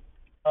replacement.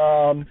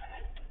 So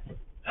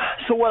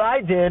what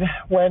I did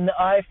when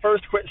I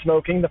first quit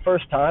smoking, the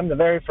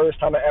very first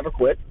time I ever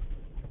quit,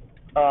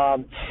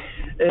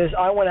 is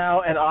I went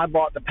out and I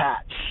bought the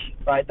patch.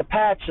 Right, the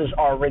patches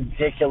are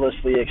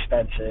ridiculously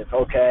expensive.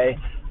 Okay,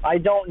 I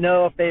don't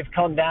know if they've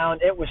come down.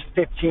 It was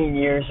 15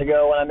 years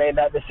ago when I made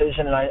that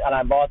decision and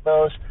I bought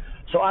those.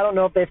 So I don't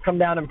know if they've come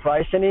down in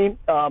price any,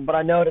 but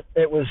I know that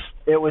it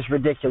was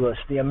ridiculous,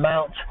 the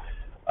amount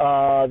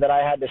that I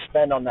had to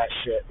spend on that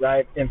shit,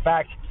 right? In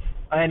fact,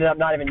 I ended up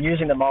not even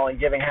using them all and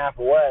giving half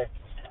away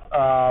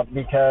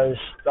because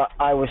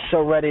I was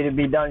so ready to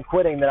be done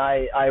quitting that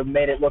I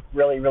made it look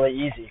really, really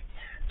easy.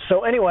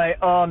 So anyway,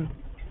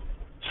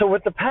 so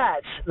with the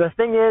patch, the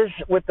thing is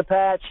with the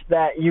patch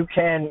that you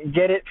can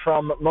get it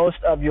from most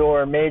of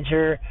your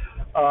major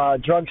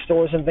drug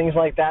stores and things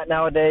like that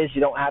nowadays.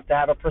 You don't have to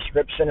have a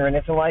prescription or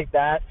anything like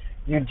that.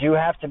 You do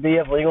have to be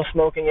of legal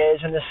smoking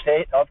age in the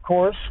state, of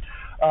course.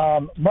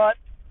 But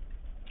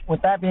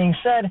with that being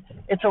said,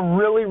 it's a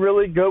really,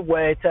 really good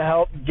way to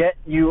help get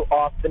you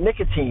off the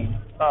nicotine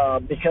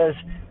because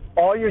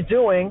all you're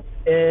doing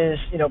is,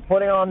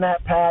 putting on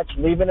that patch,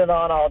 leaving it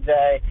on all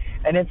day,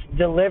 and it's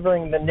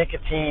delivering the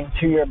nicotine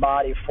to your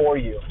body for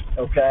you,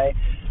 okay?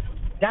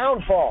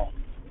 Downfall.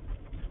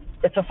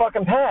 It's a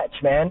fucking patch,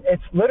 man.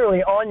 It's literally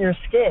on your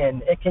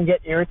skin. It can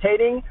get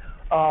irritating,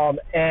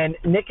 and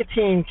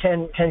nicotine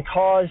can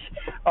cause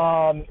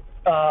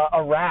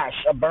a rash,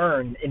 a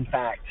burn, in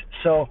fact.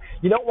 So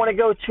you don't want to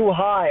go too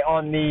high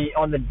on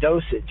the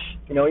dosage.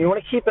 You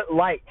want to keep it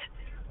light.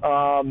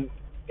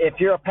 If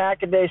you're a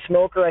pack-a-day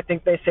smoker, I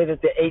think they say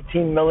that the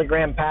 18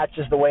 milligram patch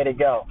is the way to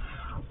go.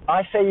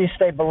 I say you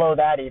stay below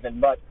that even,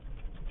 but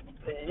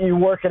you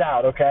work it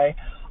out, okay?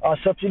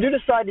 So if you do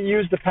decide to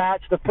use the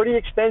patch, they're pretty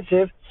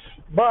expensive,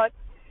 but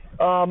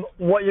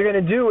what you're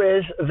going to do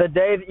is the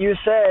day that you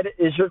said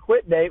is your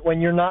quit date, when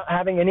you're not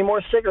having any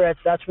more cigarettes,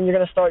 that's when you're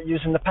going to start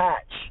using the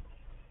patch.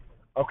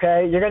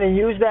 Okay? You're going to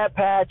use that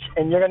patch,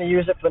 and you're going to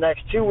use it for the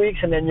next 2 weeks,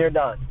 and then you're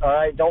done. All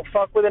right? Don't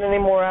fuck with it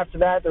anymore after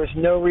that. There's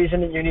no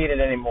reason that you need it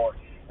anymore.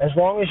 As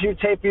long as you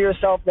taper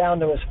yourself down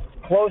to as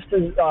close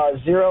to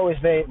zero as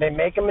they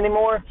make them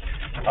anymore,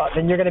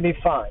 then you're going to be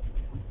fine.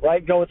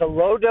 Right? Go with a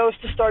low dose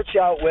to start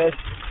you out with,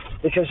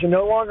 because you're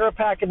no longer a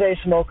pack-a-day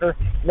smoker.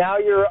 Now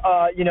you're,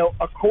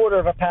 a quarter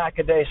of a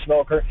pack-a-day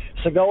smoker.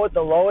 So go with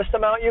the lowest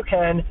amount you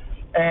can,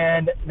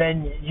 and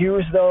then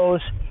use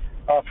those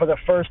for the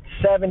first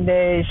 7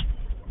 days.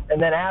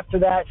 And then after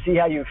that, see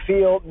how you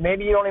feel.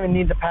 Maybe you don't even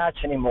need the patch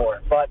anymore.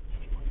 But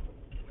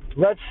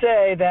let's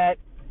say that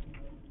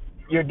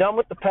you're done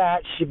with the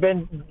patch. You've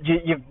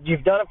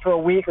done it for a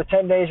week or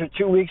 10 days or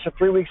 2 weeks or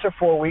 3 weeks or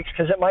 4 weeks,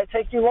 because it might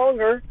take you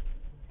longer.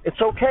 It's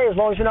okay as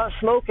long as you're not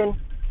smoking.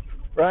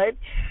 Right?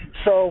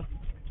 So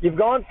you've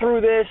gone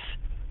through this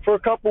for a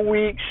couple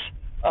weeks.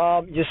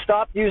 You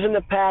stopped using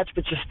the patch,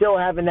 but you're still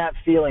having that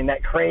feeling,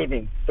 that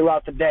craving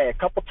throughout the day, a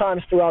couple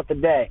times throughout the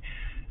day.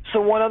 So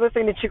one other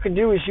thing that you can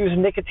do is use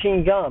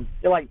nicotine gum.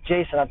 You're like,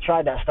 Jason, I've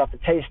tried that stuff. It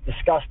tastes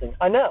disgusting.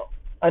 I know.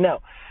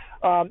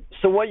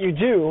 So what you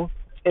do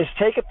is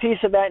take a piece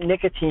of that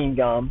nicotine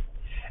gum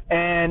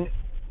and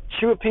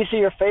chew a piece of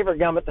your favorite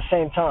gum at the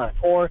same time,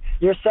 or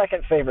your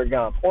second favorite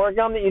gum, or a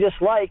gum that you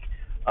dislike,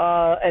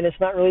 and it's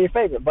not really your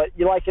favorite, but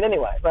you like it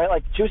anyway, right?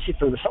 Like Juicy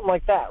Fruit or something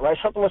like that, right?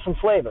 Something with some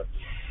flavor.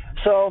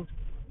 So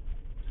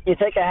you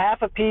take a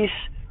half a piece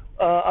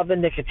of the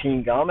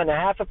nicotine gum and a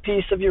half a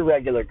piece of your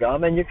regular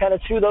gum, and you kind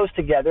of chew those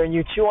together, and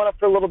you chew on it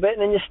for a little bit,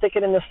 and then you stick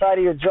it in the side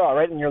of your jaw,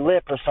 right in your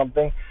lip or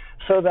something,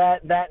 so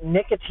that that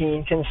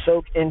nicotine can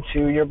soak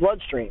into your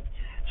bloodstream.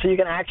 So you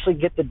can actually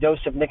get the dose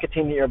of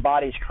nicotine that your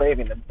body's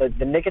craving,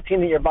 the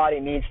nicotine that your body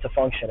needs to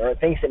function, or it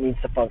thinks it needs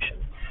to function.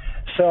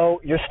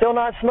 So you're still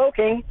not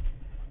smoking.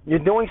 You're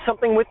doing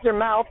something with your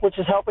mouth, which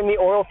is helping the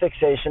oral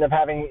fixation of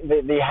having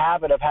the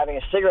habit of having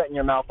a cigarette in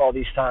your mouth all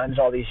these times,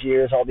 all these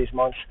years, all these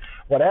months,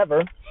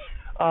 whatever.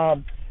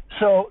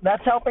 So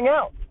that's helping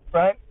out,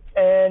 right?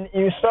 And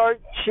you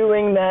start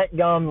chewing that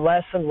gum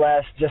less and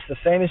less, just the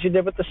same as you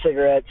did with the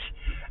cigarettes.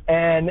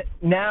 And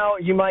now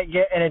you might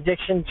get an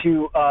addiction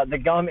to the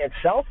gum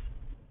itself.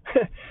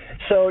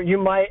 So you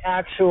might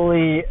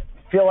actually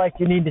feel like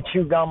you need to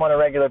chew gum on a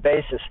regular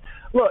basis.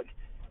 Look,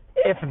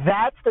 if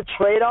that's the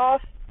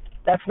trade-off,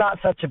 that's not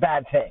such a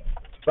bad thing,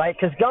 right?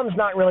 Because gum's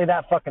not really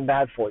that fucking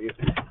bad for you.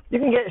 You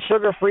can get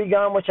sugar-free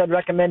gum, which I'd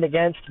recommend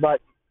against,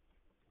 but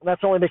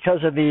that's only because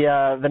of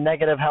the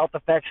negative health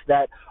effects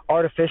that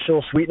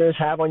artificial sweeteners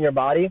have on your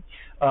body.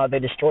 They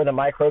destroy the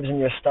microbes in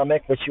your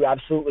stomach, which you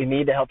absolutely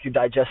need to help you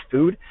digest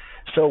food.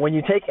 So when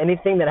you take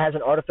anything that has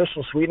an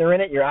artificial sweetener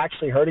in it, you're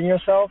actually hurting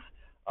yourself,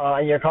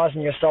 and you're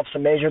causing yourself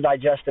some major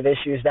digestive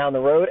issues down the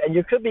road, and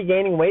you could be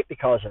gaining weight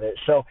because of it.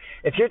 So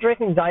if you're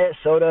drinking diet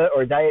soda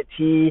or diet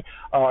tea,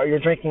 or you're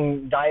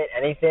drinking diet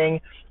anything,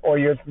 or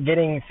you're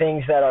getting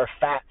things that are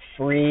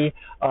fat-free,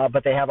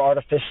 but they have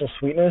artificial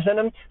sweeteners in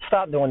them,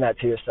 stop doing that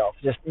to yourself.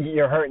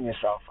 You're hurting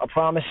yourself. I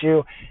promise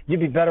you,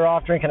 you'd be better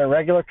off drinking a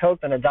regular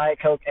Coke than a Diet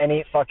Coke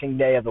any fucking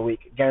day of the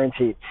week,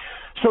 guaranteed.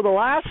 So the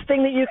last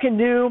thing that you can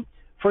do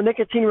for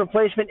nicotine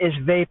replacement is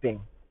vaping.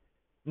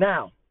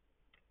 Now,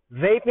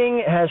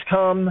 vaping has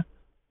come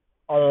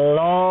a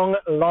long,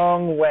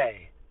 long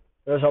way.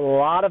 There's a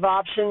lot of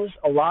options,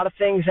 a lot of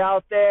things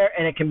out there,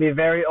 and it can be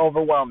very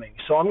overwhelming.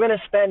 So I'm going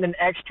to spend an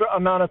extra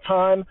amount of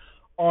time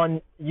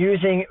on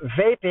using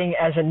vaping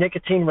as a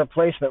nicotine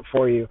replacement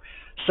for you.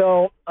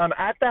 So I'm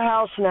at the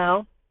house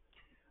now.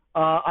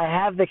 I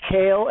have the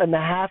kale and the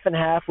half and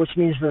half, which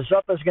means the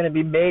Zuppa is going to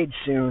be made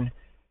soon.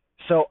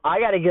 So I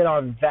got to get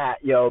on that,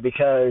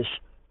 because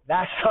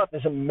that stuff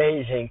is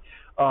amazing.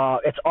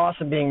 It's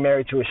awesome being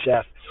married to a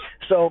chef.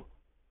 So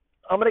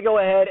I'm going to go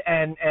ahead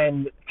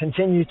and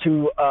continue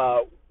to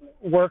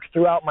work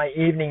throughout my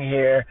evening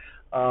here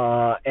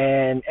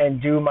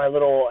and do my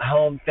little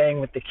home thing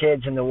with the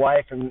kids and the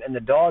wife and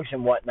the dogs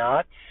and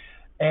whatnot.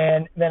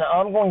 And then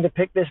I'm going to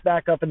pick this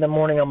back up in the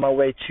morning on my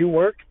way to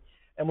work,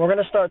 and we're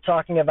going to start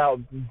talking about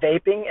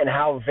vaping and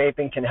how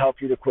vaping can help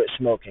you to quit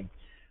smoking.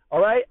 All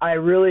right? I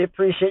really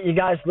appreciate you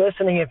guys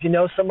listening. If you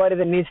know somebody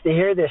that needs to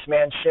hear this,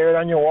 man, share it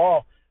on your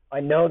wall. I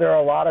know there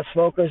are a lot of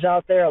smokers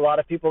out there, a lot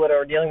of people that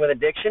are dealing with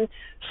addiction.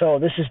 So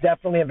this is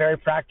definitely a very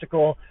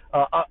practical,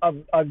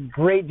 a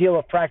great deal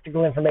of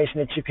practical information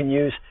that you can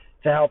use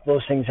to help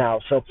those things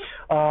out. So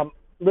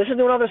listen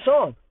to another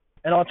song,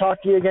 and I'll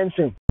talk to you again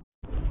soon.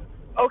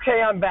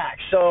 Okay, I'm back.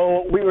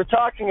 So we were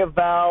talking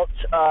about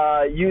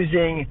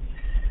using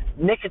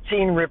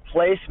nicotine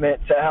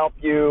replacement to help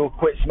you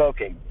quit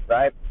smoking,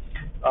 right?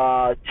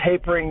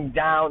 Tapering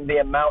down the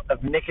amount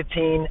of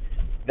nicotine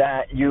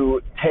that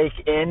you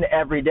take in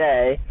every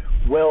day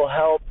will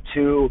help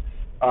to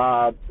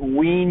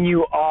wean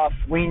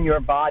your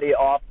body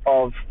off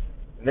of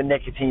the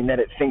nicotine that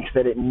it thinks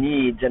that it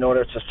needs in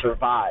order to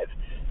survive.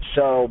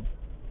 So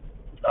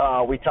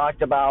we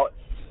talked about,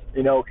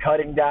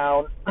 cutting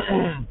down,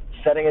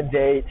 setting a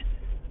date,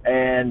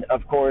 and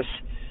of course,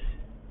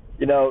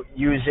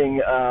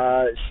 using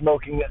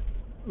smoking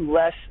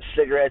less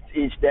cigarettes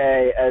each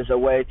day as a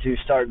way to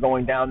start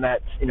going down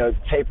that,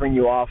 tapering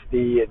you off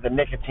the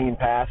nicotine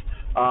path.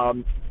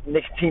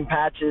 Nicotine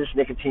patches,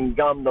 nicotine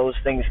gum, those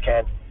things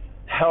can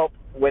help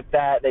with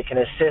that. They can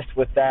assist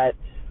with that.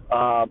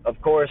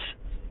 Of course,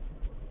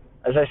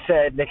 as I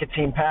said,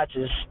 nicotine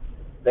patches,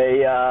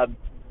 they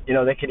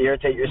could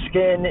irritate your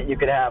skin. You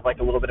could have like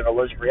a little bit of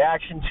allergic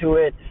reaction to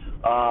it.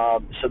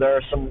 So there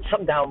are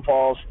some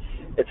downfalls.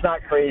 It's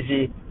not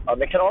crazy.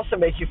 It can also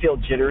make you feel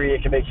jittery.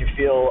 It can make you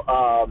feel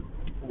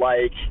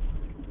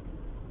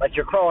like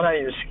you're crawling out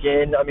of your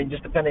skin. I mean,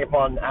 just depending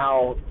upon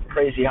how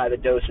crazy high the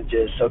dosage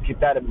is. So keep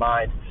that in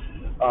mind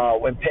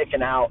when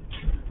picking out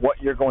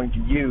what you're going to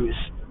use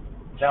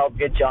to help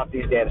get you off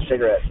these damn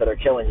cigarettes that are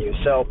killing you.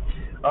 So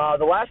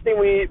the last thing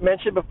we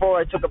mentioned before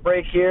I took a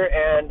break here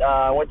and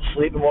went to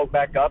sleep and woke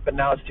back up, and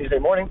now it's Tuesday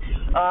morning.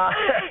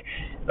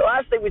 The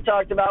last thing we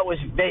talked about was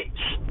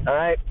vapes. All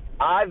right,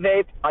 I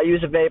vape. I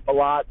use a vape a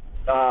lot.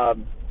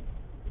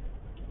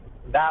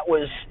 That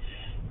was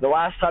the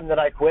last time that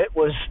I quit.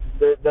 Was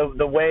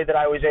the way that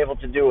I was able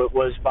to do it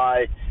was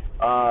by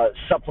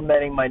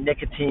supplementing my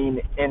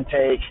nicotine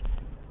intake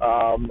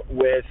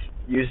with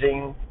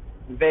using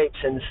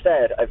vapes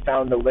instead. I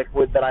found a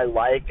liquid that I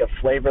like, a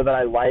flavor that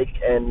I like,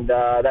 and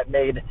that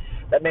made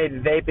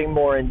vaping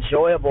more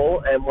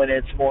enjoyable. And when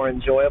it's more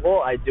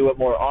enjoyable, I do it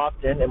more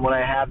often. And when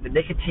I have the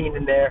nicotine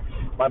in there,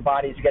 my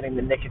body's getting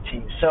the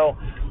nicotine. So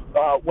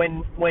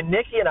when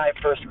Nikki and I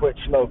first quit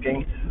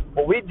smoking,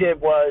 what we did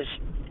was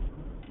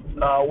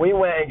we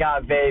went and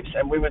got vapes,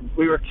 and we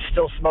were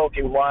still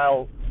smoking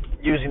while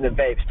using the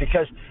vapes,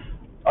 because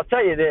I'll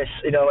tell you this,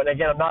 and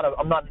again, I'm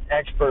not an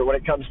expert when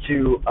it comes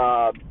to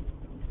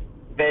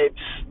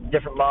vapes,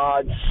 different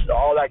mods,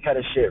 all that kind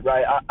of shit,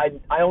 right?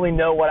 I only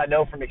know what I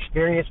know from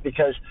experience,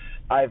 because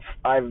I've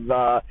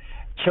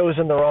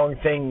chosen the wrong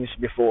things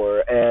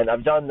before, and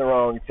I've done the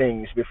wrong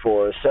things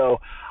before. So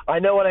I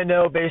know what I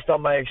know based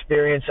on my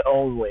experience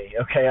only.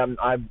 Okay,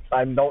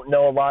 I don't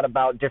know a lot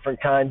about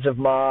different kinds of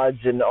mods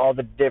and all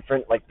the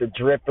different, like the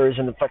drippers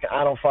and the fucking,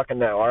 I don't fucking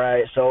know. All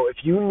right, so if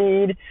you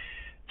need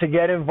to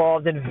get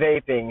involved in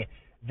vaping,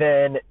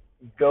 then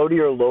go to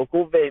your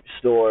local vape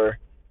store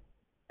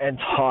and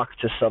talk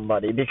to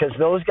somebody, because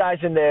those guys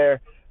in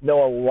there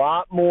know a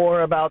lot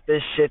more about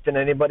this shit than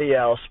anybody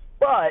else,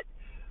 but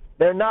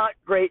they're not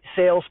great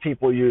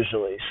salespeople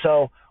usually.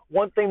 So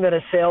one thing that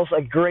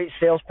a great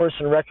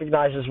salesperson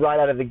recognizes right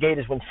out of the gate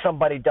is when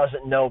somebody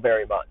doesn't know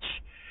very much.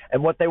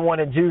 And what they want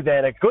to do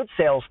then, a good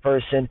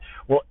salesperson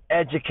will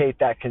educate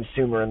that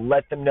consumer and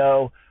let them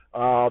know,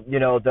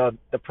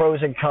 the pros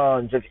and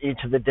cons of each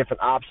of the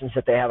different options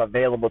that they have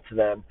available to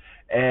them.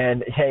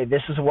 And hey,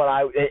 this is what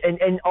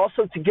and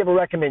also to give a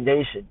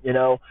recommendation,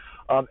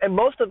 and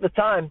most of the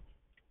time,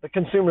 the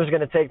consumer is going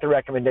to take the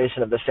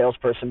recommendation of the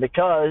salesperson,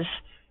 because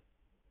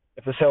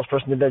if the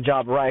salesperson did their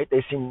job right,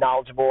 they seem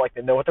knowledgeable, like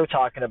they know what they're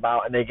talking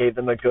about, and they gave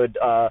them a good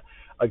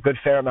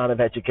fair amount of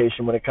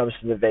education when it comes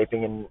to the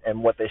vaping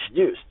and what they should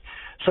use.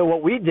 So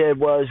what we did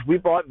was we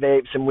bought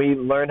vapes, and we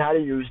learned how to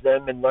use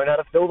them and learned how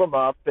to fill them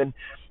up, and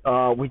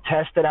we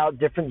tested out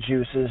different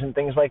juices and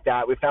things like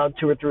that. We found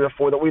 2 or 3 or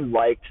 4 that we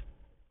liked.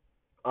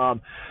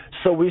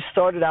 So we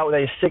started out with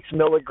a 6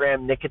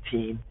 milligram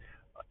nicotine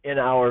in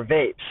our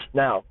vapes.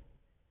 Now,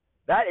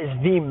 that is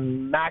the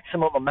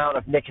maximum amount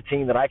of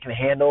nicotine that I can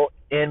handle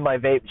in my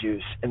vape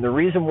juice. And the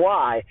reason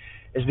why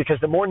is because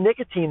the more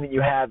nicotine that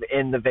you have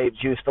in the vape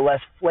juice, the less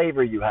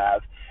flavor you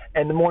have.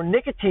 And the more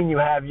nicotine you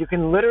have, it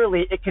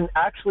can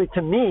actually,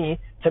 to me,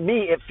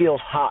 it feels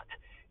hot.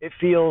 It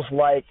feels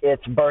like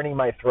it's burning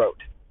my throat,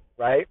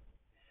 right?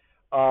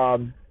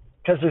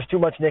 Because there's too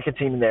much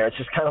nicotine in there. It's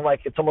just kind of like,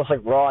 it's almost like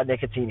raw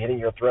nicotine hitting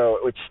your throat,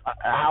 which,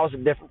 how is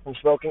it different from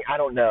smoking? I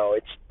don't know.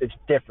 It's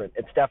different.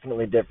 It's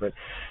definitely different.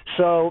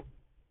 So,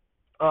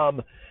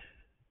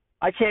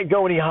 I can't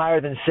go any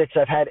higher than 6.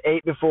 I've had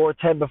 8 before,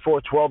 10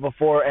 before, 12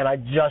 before, and I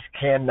just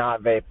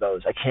cannot vape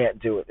those. I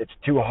can't do it. It's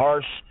too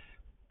harsh.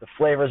 The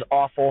flavor's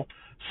awful.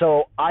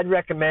 So I'd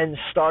recommend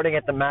starting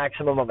at the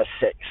maximum of a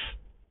 6.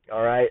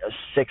 All right, a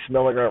 6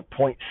 milligram,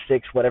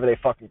 0.6, whatever they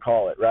fucking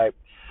call it, right?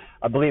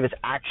 I believe it's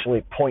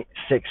actually 0.6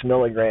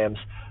 milligrams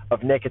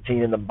of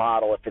nicotine in the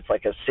bottle if it's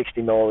like a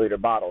 60 milliliter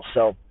bottle.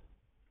 So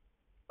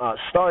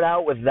start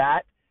out with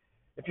that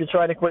if you're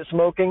trying to quit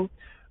smoking.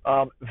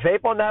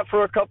 Vape on that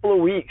for a couple of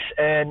weeks.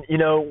 And,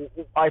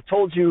 I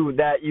told you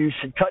that you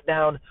should cut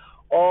down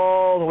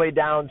all the way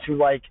down to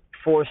like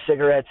 4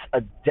 cigarettes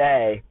a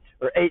day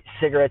or 8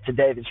 cigarettes a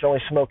day that you're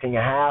only smoking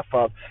a half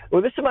of.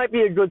 Well, this might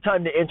be a good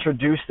time to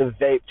introduce the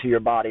vape to your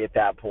body at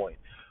that point,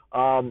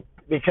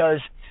 because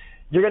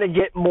you're going to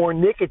get more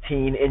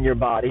nicotine in your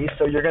body,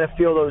 so you're going to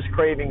feel those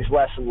cravings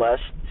less and less.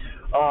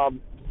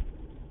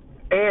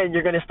 And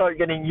you're going to start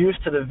getting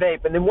used to the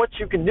vape. And then what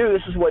you can do,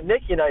 this is what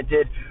Nikki and I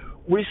did,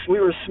 we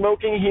were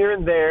smoking here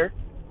and there,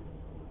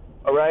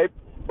 all right,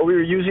 but we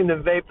were using the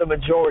vape the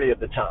majority of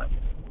the time.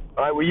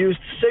 All right, we used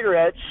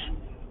cigarettes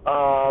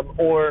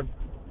or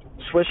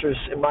Swishers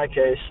in my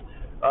case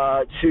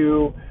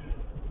to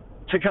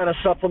kind of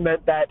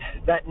supplement that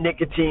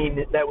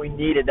nicotine that we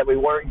needed, that we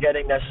weren't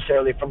getting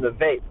necessarily from the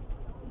vape,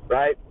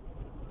 right?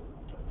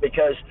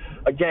 Because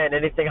again,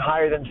 anything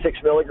higher than 6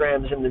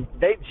 milligrams in the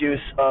vape juice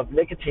of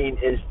nicotine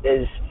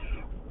is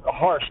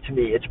harsh to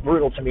me. It's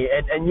brutal to me,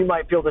 and you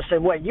might feel the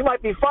same way. You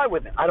might be fine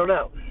with it. I don't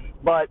know,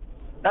 but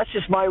that's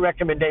just my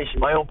recommendation,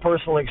 my own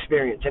personal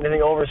experience.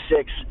 Anything over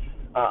 6,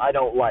 I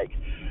don't like.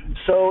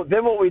 So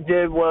then what we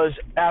did was,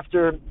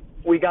 after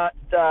we got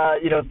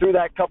through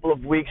that couple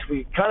of weeks,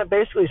 we kind of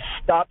basically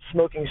stopped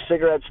smoking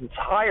cigarettes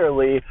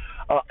entirely,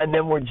 and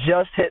then we're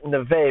just hitting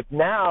the vape.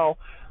 Now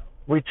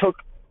we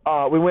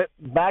went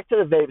back to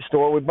the vape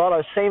store. We bought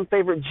our same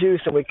favorite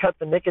juice, and we cut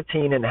the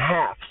nicotine in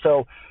half.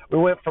 So we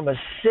went from a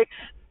 6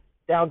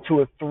 down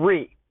to a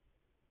 3.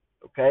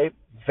 Okay,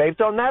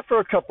 vaped on that for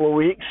a couple of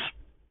weeks,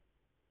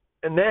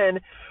 and then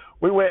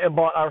we went and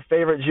bought our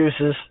favorite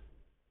juices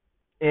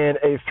in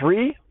a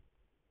 3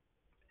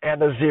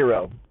 and a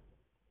 0.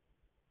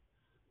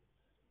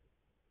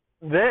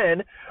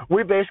 Then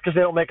we because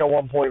they don't make a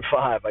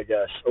 1.5, I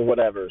guess, or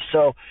whatever.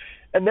 So,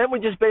 and then we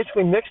just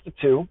basically mixed the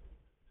two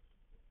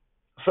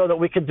so that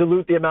we could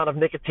dilute the amount of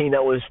nicotine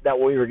that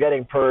we were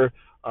getting per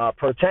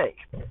tank.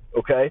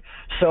 Okay,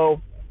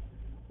 so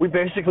we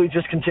basically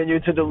just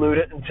continued to dilute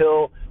it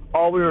until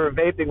all we were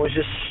vaping was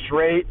just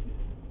straight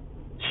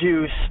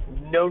juice,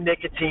 no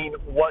nicotine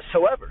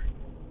whatsoever.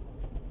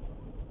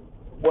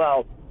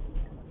 Well,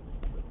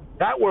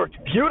 that worked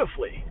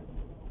beautifully,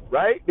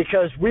 right?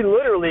 Because we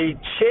literally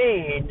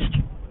changed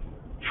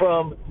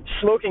from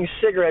smoking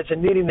cigarettes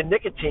and needing the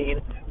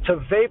nicotine to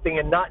vaping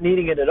and not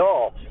needing it at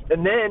all.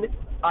 And then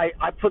I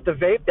put the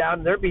vape down,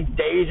 and there'd be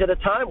days at a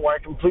time where I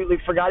completely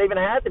forgot I even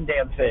had the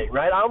damn thing,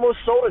 right? I almost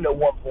sold it at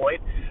one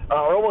point,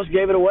 or almost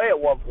gave it away at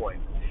one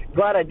point.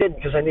 Glad I didn't,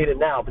 because I need it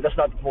now, but that's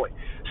not the point.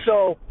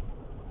 So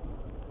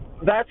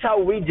that's how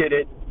we did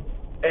it,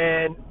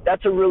 and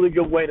that's a really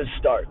good way to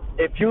start.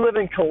 If you live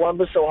in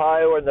Columbus,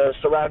 Ohio, or the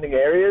surrounding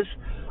areas,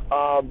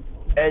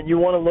 and you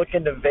want to look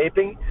into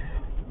vaping,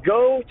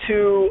 go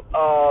to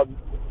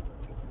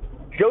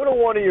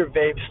one of your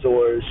vape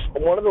stores,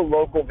 one of the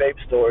local vape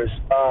stores.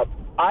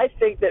 I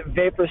think that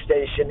Vapor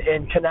Station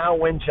in Canal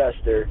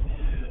Winchester,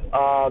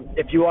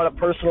 if you want a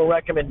personal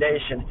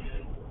recommendation,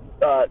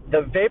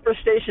 the Vapor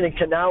Station in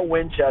Canal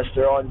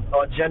Winchester on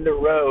Gender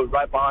Road,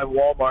 right behind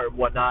Walmart and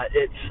whatnot,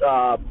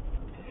 it's,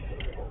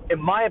 in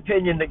my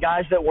opinion, the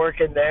guys that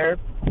work in there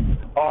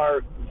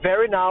are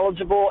very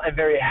knowledgeable and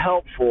very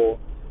helpful.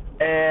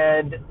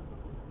 And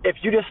if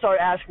you just start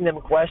asking them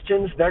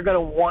questions, they're going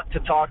to want to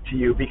talk to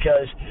you,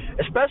 because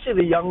especially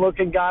the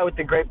young-looking guy with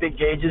the great big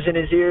gauges in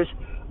his ears,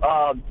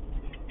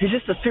 he's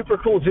just a super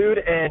cool dude,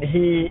 and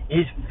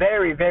he's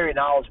very, very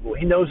knowledgeable.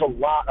 He knows a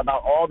lot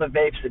about all the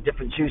vapes, the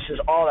different juices,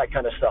 all that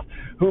kind of stuff,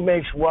 who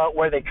makes what,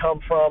 where they come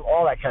from,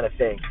 all that kind of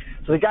thing.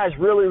 So the guy's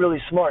really,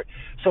 really smart.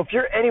 So if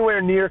you're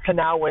anywhere near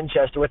Canal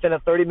Winchester, within a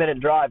 30-minute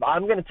drive,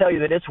 I'm going to tell you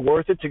that it's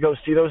worth it to go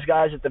see those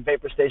guys at the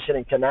Vapor Station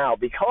in Canal,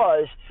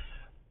 because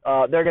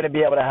they're going to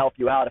be able to help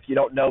you out if you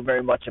don't know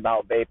very much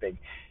about vaping.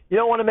 You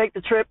don't want to make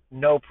the trip?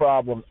 No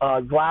problem.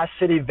 Glass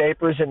City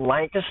Vapors in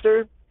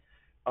Lancaster,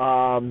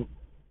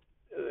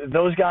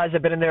 those guys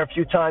have been in there a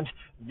few times.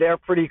 They're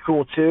pretty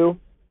cool too.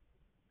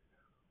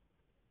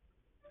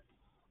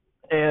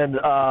 And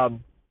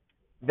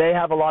they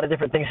have a lot of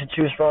different things to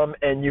choose from,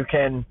 and you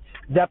can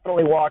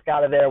definitely walk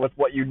out of there with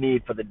what you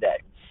need for the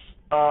day.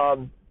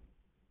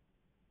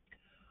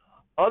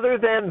 Other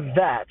than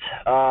that,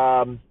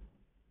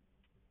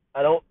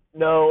 I don't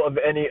know of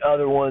any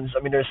other ones.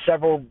 I mean, there's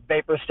several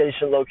Vapor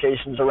Station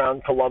locations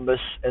around Columbus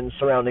and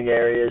surrounding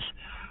areas.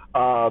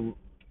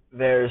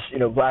 There's,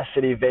 Glass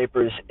City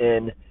Vapors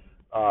in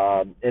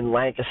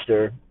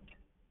Lancaster.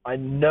 I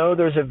know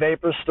there's a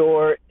vapor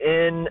store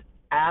in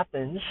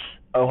Athens,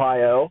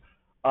 Ohio,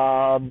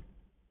 on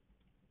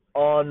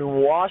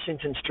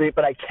Washington Street,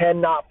 but I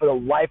cannot for the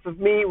life of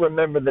me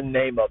remember the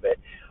name of it.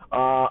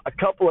 A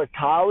couple of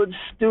college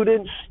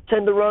students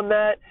tend to run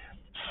that.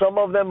 Some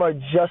of them are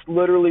just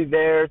literally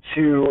there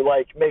to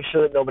make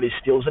sure that nobody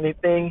steals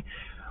anything,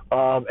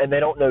 and they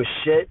don't know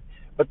shit.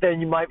 But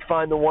then you might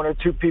find the one or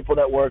two people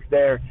that work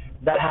there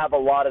that have a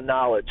lot of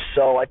knowledge.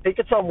 So I think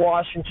it's on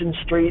Washington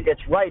Street.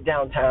 It's right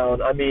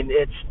downtown. I mean,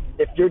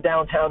 if you're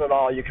downtown at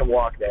all, you can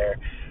walk there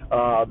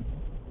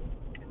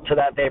to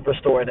that vapor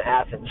store in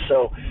Athens.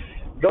 So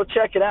go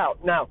check it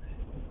out. Now,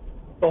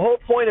 the whole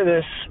point of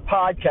this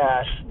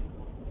podcast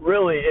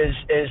really is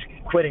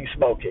quitting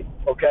smoking,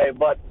 okay?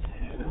 But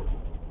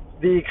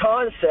the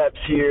concepts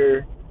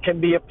here can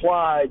be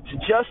applied to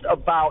just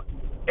about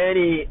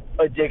any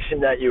addiction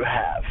that you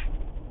have.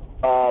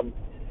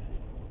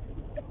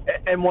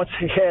 And once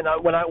again,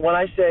 when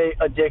I say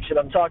addiction,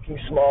 I'm talking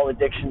small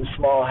addictions,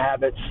 small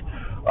habits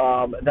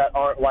that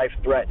aren't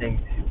life-threatening.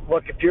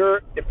 Look, if you're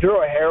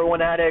a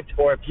heroin addict,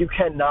 or if you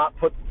cannot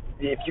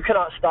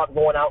stop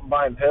going out and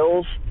buying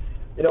pills,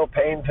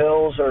 pain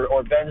pills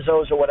or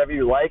benzos or whatever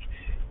you like,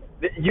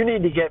 you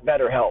need to get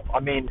better help. I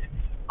mean,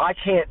 I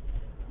can't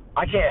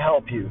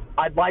help you.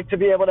 I'd like to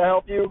be able to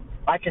help you.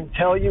 I can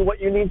tell you what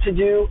you need to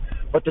do,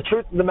 but the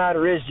truth of the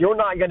matter is you're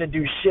not going to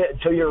do shit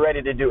until you're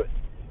ready to do it.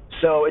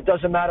 So it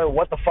doesn't matter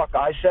what the fuck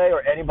I say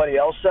or anybody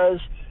else says.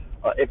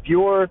 If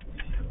you're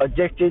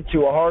addicted to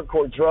a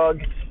hardcore drug,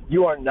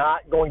 you are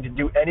not going to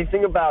do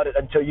anything about it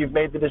until you've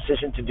made the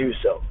decision to do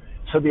so.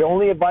 So the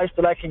only advice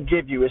that I can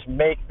give you is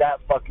make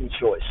that fucking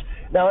choice.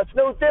 Now, it's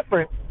no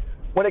different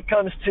when it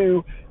comes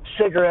to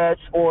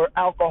cigarettes or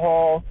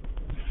alcohol,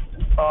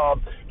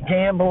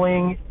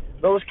 gambling,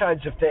 those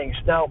kinds of things.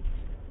 Now,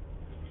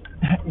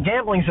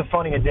 gambling's a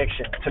funny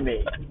addiction to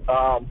me.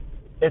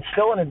 It's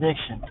still an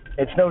addiction.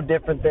 It's no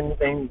different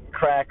than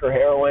crack or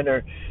heroin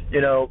or,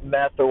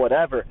 meth or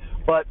whatever.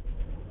 But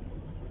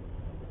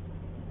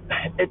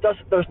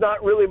there's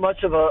not really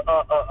much of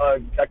a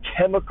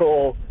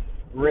chemical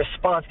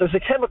response. There's a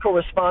chemical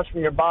response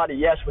from your body,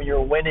 yes, when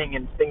you're winning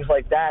and things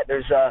like that.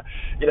 There's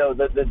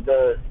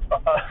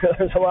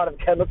there's a lot of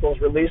chemicals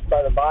released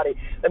by the body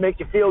that make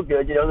you feel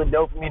good, the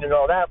dopamine and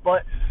all that.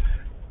 But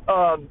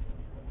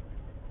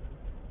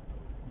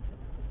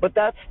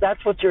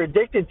that's what you're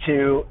addicted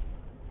to,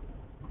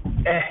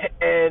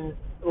 and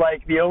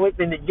the only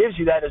thing that gives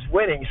you that is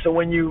winning. So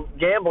when you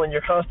gamble and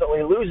you're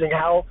constantly losing,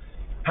 how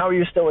are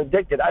you still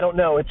addicted? I don't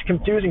know. It's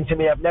confusing to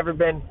me. I've never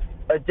been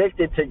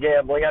addicted to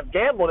gambling. I've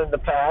gambled in the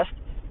past.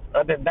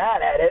 I've been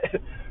bad at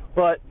it,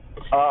 but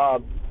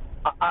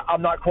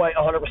I'm not quite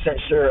 100%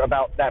 sure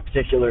about that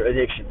particular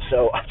addiction.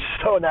 So I'm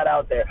just throwing that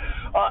out there.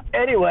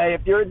 Anyway,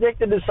 if you're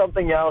addicted to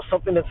something else,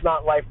 something that's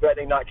not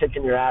life-threatening, not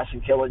kicking your ass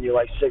and killing you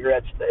like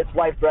cigarettes, it's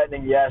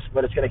life-threatening, yes,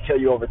 but it's going to kill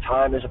you over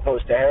time as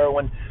opposed to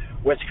heroin,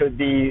 which could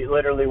be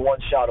literally one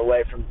shot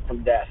away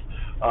from death,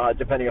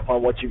 depending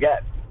upon what you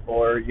get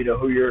or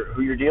who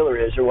your dealer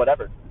is or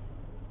whatever.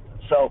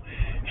 So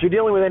if you're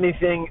dealing with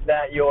anything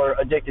that you're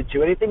addicted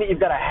to, anything that you've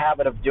got a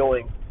habit of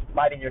doing,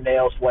 biting your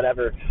nails,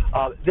 whatever,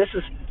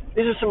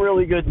 these are some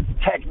really good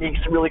techniques,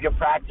 some really good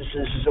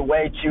practices as a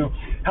way to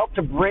help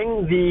to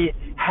bring the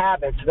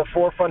habit to the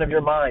forefront of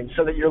your mind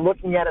so that you're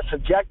looking at it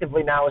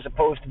subjectively now as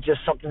opposed to just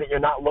something that you're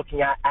not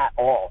looking at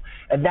all.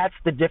 And that's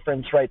the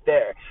difference right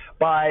there.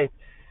 By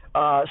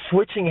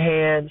switching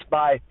hands,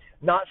 by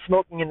not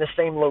smoking in the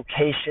same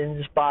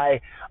locations,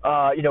 by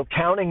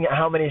counting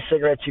how many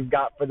cigarettes you've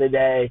got for the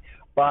day,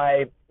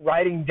 by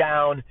writing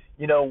down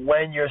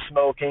when you're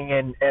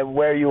smoking and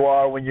where you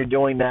are when you're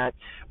doing that.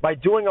 By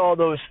doing all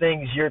those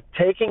things, you're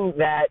taking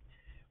that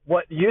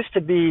what used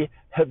to be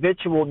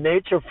habitual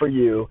nature for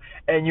you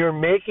and you're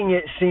making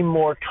it seem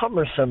more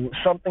cumbersome,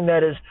 something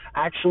that is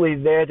actually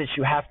there that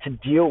you have to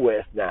deal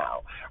with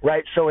now,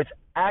 right? So it's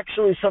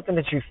actually something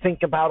that you think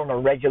about on a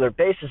regular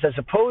basis as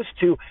opposed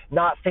to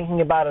not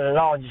thinking about it at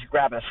all and just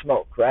grabbing a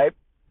smoke, right?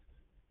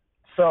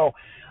 So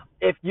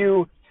if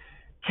you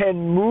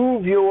can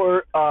move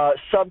your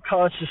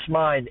subconscious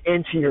mind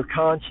into your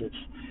conscious,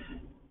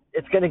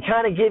 it's going to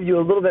kind of give you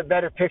a little bit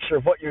better picture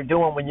of what you're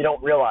doing when you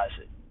don't realize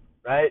it,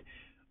 right?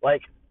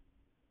 Like,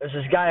 there's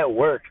this guy at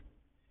work.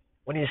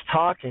 When he's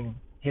talking,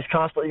 he's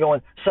constantly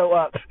going,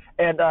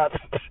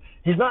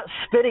 he's not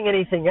spitting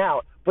anything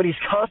out, but he's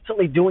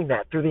constantly doing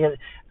that through the end.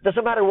 It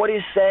doesn't matter what he's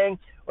saying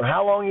or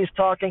how long he's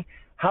talking,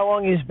 how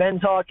long he's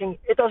been talking.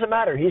 It doesn't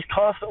matter. He's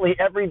constantly,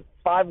 every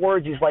 5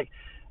 words, he's like,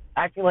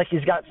 acting like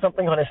he's got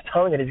something on his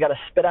tongue and he's got to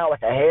spit out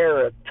like a hair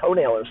or a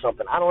toenail or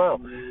something. I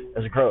don't know.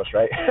 It's gross,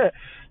 right?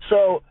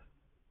 So,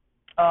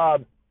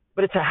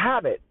 but it's a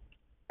habit.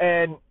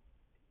 And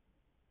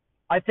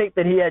I think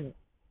that he had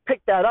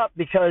picked that up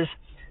because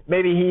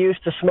maybe he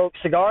used to smoke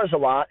cigars a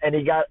lot and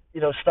he got,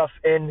 stuff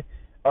in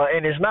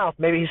his mouth.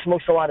 Maybe he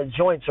smokes a lot of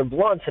joints or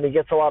blunts and he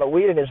gets a lot of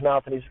weed in his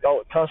mouth and he's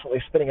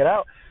constantly spitting it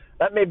out.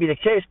 That may be the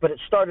case, but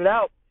it started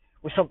out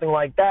with something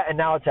like that, and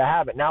now it's a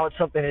habit. Now it's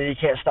something that he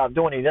can't stop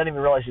doing. He doesn't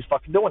even realize he's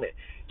fucking doing it.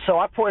 So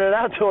I pointed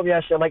out to him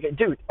yesterday, I'm like,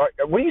 dude, what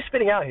are you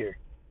spitting out here?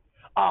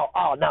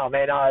 Oh, no,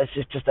 man,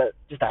 it's just a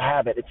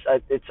habit.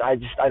 I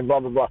blah,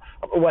 blah, blah.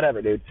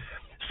 Whatever, dude.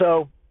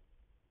 So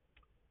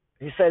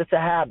he said it's a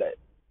habit.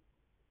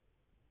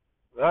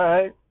 All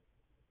right.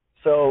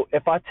 So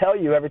if I tell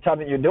you every time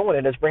that you're doing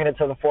it, it's bringing it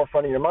to the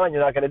forefront of your mind,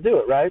 you're not going to do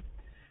it, right?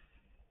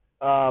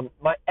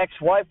 My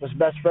ex-wife was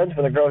best friends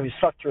with a girl who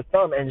sucked her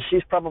thumb, and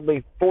she's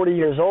probably 40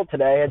 years old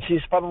today, and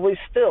she's probably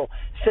still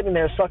sitting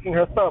there sucking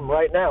her thumb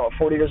right now at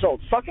 40 years old.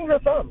 Sucking her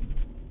thumb.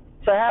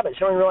 It's a habit.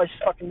 She don't even realize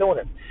she's fucking doing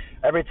it.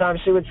 Every time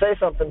she would say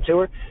something to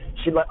her,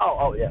 she'd be like,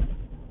 oh, yeah.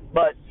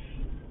 But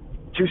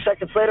 2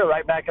 seconds later,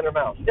 right back in her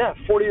mouth. Yeah,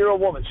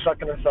 40-year-old woman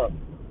sucking her thumb.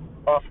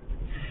 Awesome.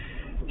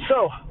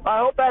 So I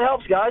hope that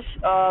helps, guys.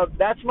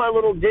 That's my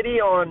little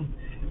ditty on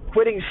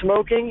quitting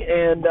smoking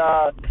and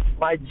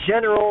my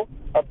general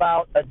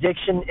about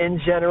addiction in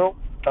general.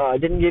 I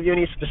didn't give you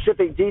any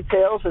specific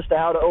details as to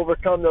how to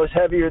overcome those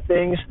heavier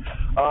things,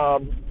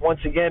 once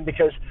again,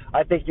 because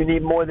I think you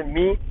need more than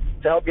me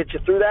to help get you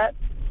through that.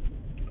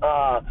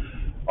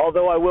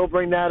 Although I will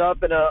bring that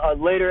up in a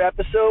later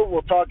episode.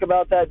 We'll talk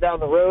about that down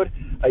the road.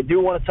 I do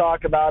want to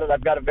talk about it.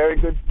 I've got a very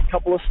good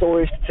couple of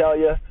stories to tell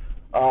you,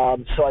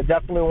 so I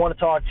definitely want to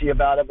talk to you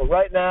about it. But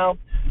right now,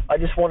 I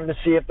just wanted to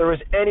see if there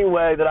was any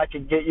way that I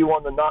could get you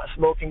on the not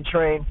smoking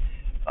train.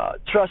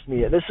 Trust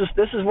me, this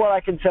is what I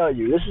can tell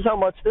you. This is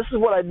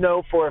what I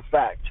know for a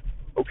fact,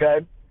 okay?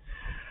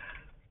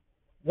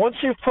 Once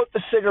you've put the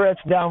cigarettes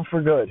down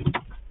for good,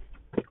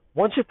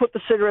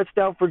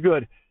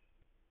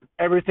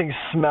 everything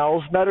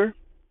smells better.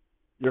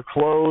 Your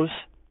clothes,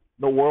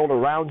 the world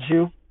around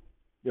you,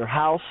 your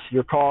house,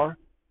 your car.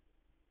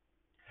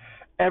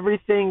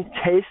 Everything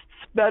tastes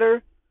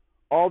better.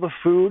 All the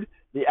food,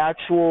 the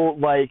actual,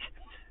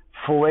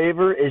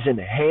 flavor is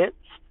enhanced.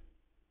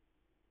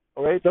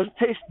 Okay, it doesn't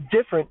taste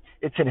different.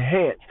 It's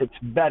enhanced. It's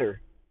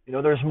better.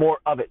 There's more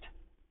of it.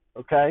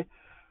 Okay?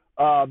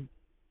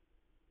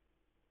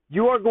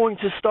 You are going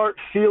to start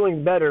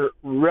feeling better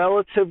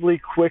relatively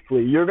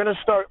quickly. You're going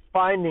to start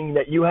finding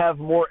that you have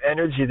more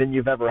energy than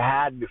you've ever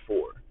had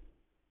before.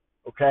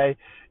 Okay?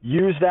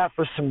 Use that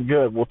for some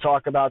good. We'll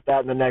talk about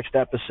that in the next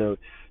episode.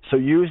 So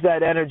use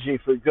that energy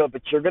for good,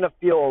 but you're going to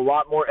feel a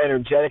lot more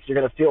energetic. You're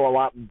going to feel a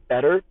lot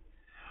better.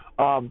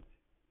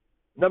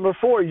 Number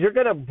 4, you're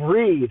going to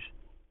breathe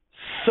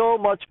so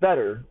much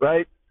better,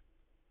 right?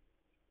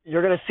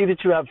 You're going to see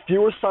that you have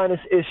fewer sinus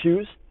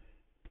issues.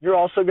 You're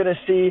also going to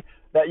see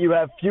that you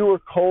have fewer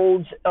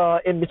colds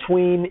in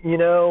between,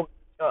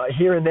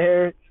 here and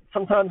there.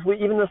 Sometimes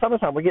even in the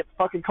summertime, we get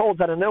fucking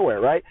colds out of nowhere,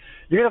 right?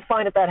 You're going to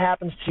find that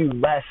happens to you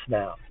less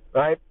now,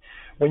 right?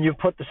 When you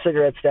put the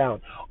cigarettes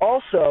down.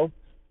 Also,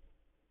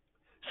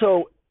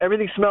 so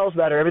everything smells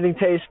better, everything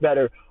tastes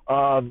better.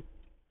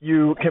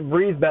 You can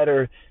breathe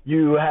better.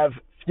 You have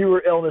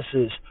fewer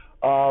illnesses.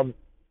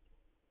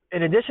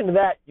 In addition to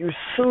that, you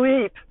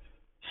sleep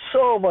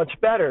so much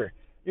better.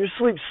 You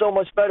sleep so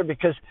much better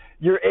because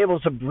you're able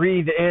to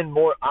breathe in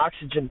more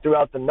oxygen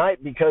throughout the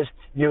night because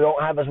you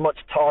don't have as much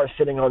tar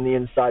sitting on the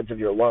insides of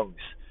your lungs,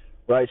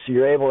 right? So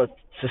you're able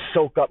to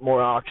soak up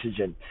more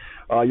oxygen.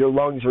 Your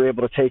lungs are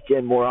able to take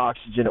in more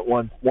oxygen at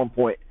one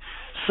point.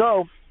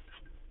 So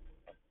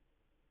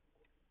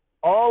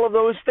all of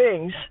those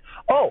things.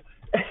 Oh,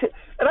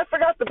 and I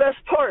forgot the best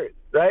part,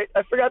 right?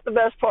 I forgot the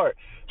best part.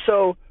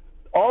 So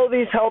all of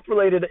these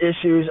health-related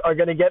issues are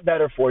going to get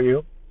better for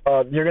you.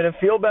 You're going to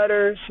feel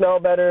better, smell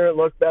better,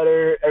 look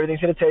better. Everything's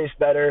going to taste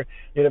better.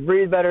 You're going to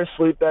breathe better,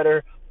 sleep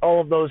better,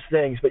 all of those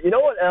things. But you know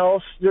what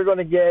else you're going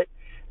to get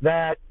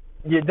that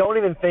you don't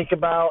even think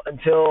about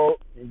until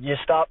you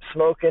stop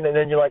smoking, and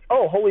then you're like,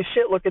 oh, holy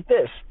shit, look at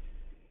this.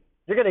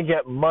 You're going to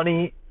get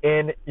money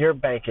in your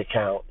bank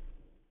account.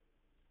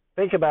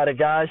 Think about it,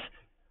 guys.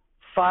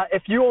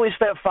 If you only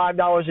spent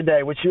 $5 a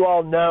day, which you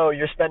all know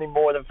you're spending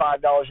more than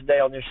 $5 a day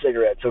on your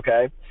cigarettes,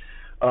 okay,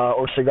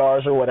 or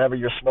cigars or whatever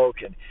you're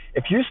smoking.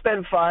 If you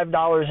spend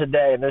 $5 a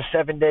day and there's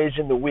 7 days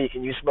in the week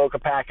and you smoke a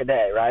pack a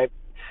day, right,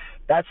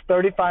 that's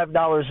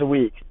 $35 a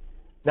week.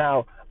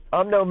 Now,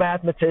 I'm no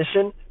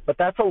mathematician, but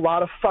that's a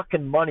lot of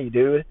fucking money,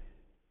 dude.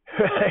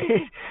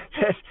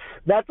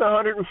 That's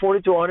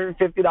 $140 to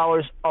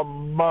 $150 a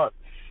month,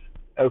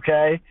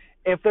 okay?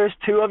 If there's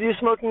 2 of you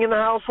smoking in the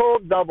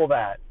household, double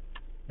that.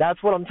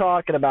 That's what I'm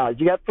talking about.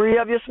 You got 3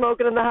 of you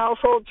smoking in the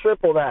household,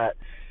 triple that.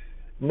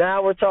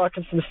 Now we're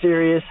talking some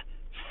serious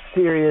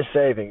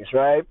savings,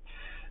 right?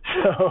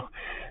 So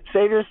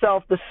save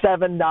yourself the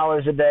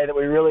 $7 a day that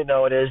we really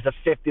know it is, the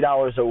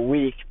 $50 a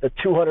week, the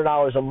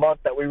 $200 a month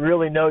that we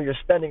really know you're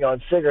spending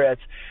on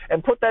cigarettes,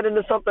 and put that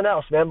into something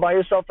else, man. Buy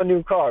yourself a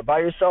new car. Buy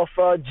yourself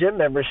a gym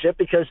membership,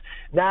 because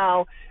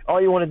now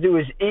all you want to do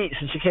is eat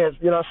since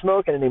you're not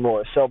smoking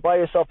anymore. So buy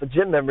yourself a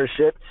gym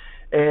membership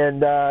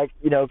and,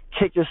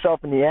 kick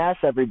yourself in the ass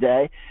every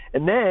day.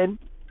 And then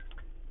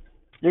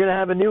you're going to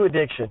have a new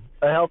addiction,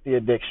 a healthy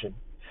addiction.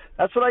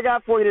 That's what I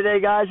got for you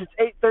today, guys. It's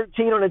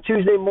 8:13 on a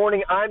Tuesday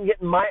morning. I'm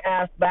getting my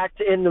ass back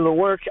into the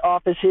work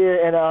office here,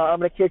 and I'm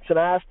going to kick some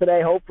ass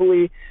today.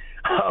 Hopefully,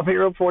 I'll be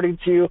reporting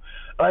to you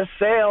a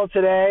sale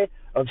today.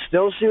 I'm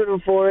still shooting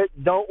for it.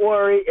 Don't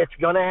worry. It's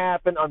going to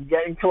happen. I'm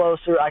getting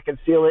closer. I can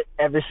feel it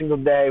every single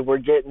day. We're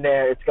getting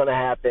there. It's going to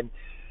happen.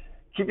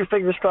 Keep your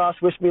fingers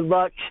crossed. Wish me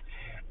luck.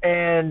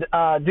 And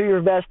do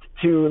your best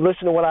to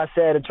listen to what I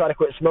said and try to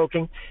quit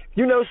smoking. If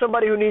you know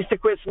somebody who needs to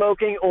quit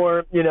smoking,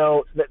 or,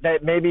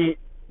 that maybe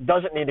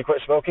doesn't need to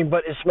quit smoking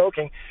but is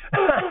smoking,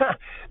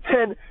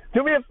 then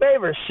do me a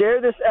favor.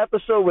 Share this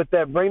episode with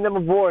them. Bring them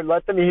aboard.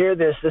 Let them hear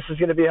this. This is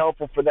going to be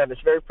helpful for them.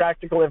 It's very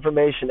practical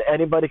information.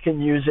 Anybody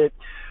can use it.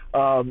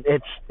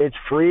 It's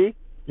free.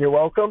 You're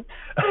welcome.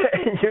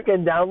 You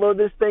can download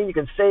this thing. You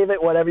can save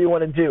it, whatever you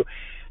want to do.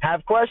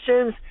 Have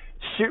questions?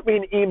 Shoot me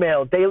an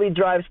email,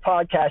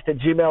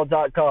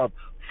 dailydrivespodcast@gmail.com.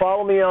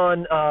 Follow me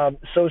on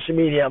social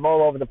media. I'm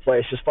all over the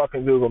place. Just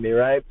fucking Google me,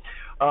 right?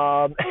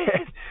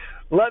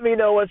 Let me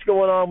know what's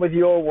going on with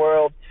your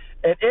world.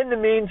 And in the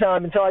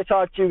meantime, until I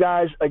talk to you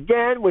guys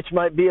again, which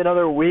might be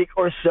another week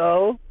or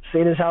so,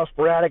 seeing as how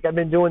sporadic I've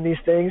been doing these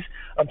things,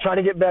 I'm trying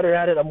to get better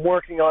at it. I'm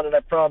working on it,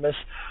 I promise.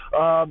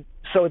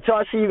 So until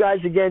I see you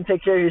guys again,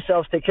 take care of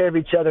yourselves, take care of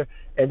each other,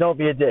 and don't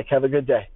be a dick. Have a good day.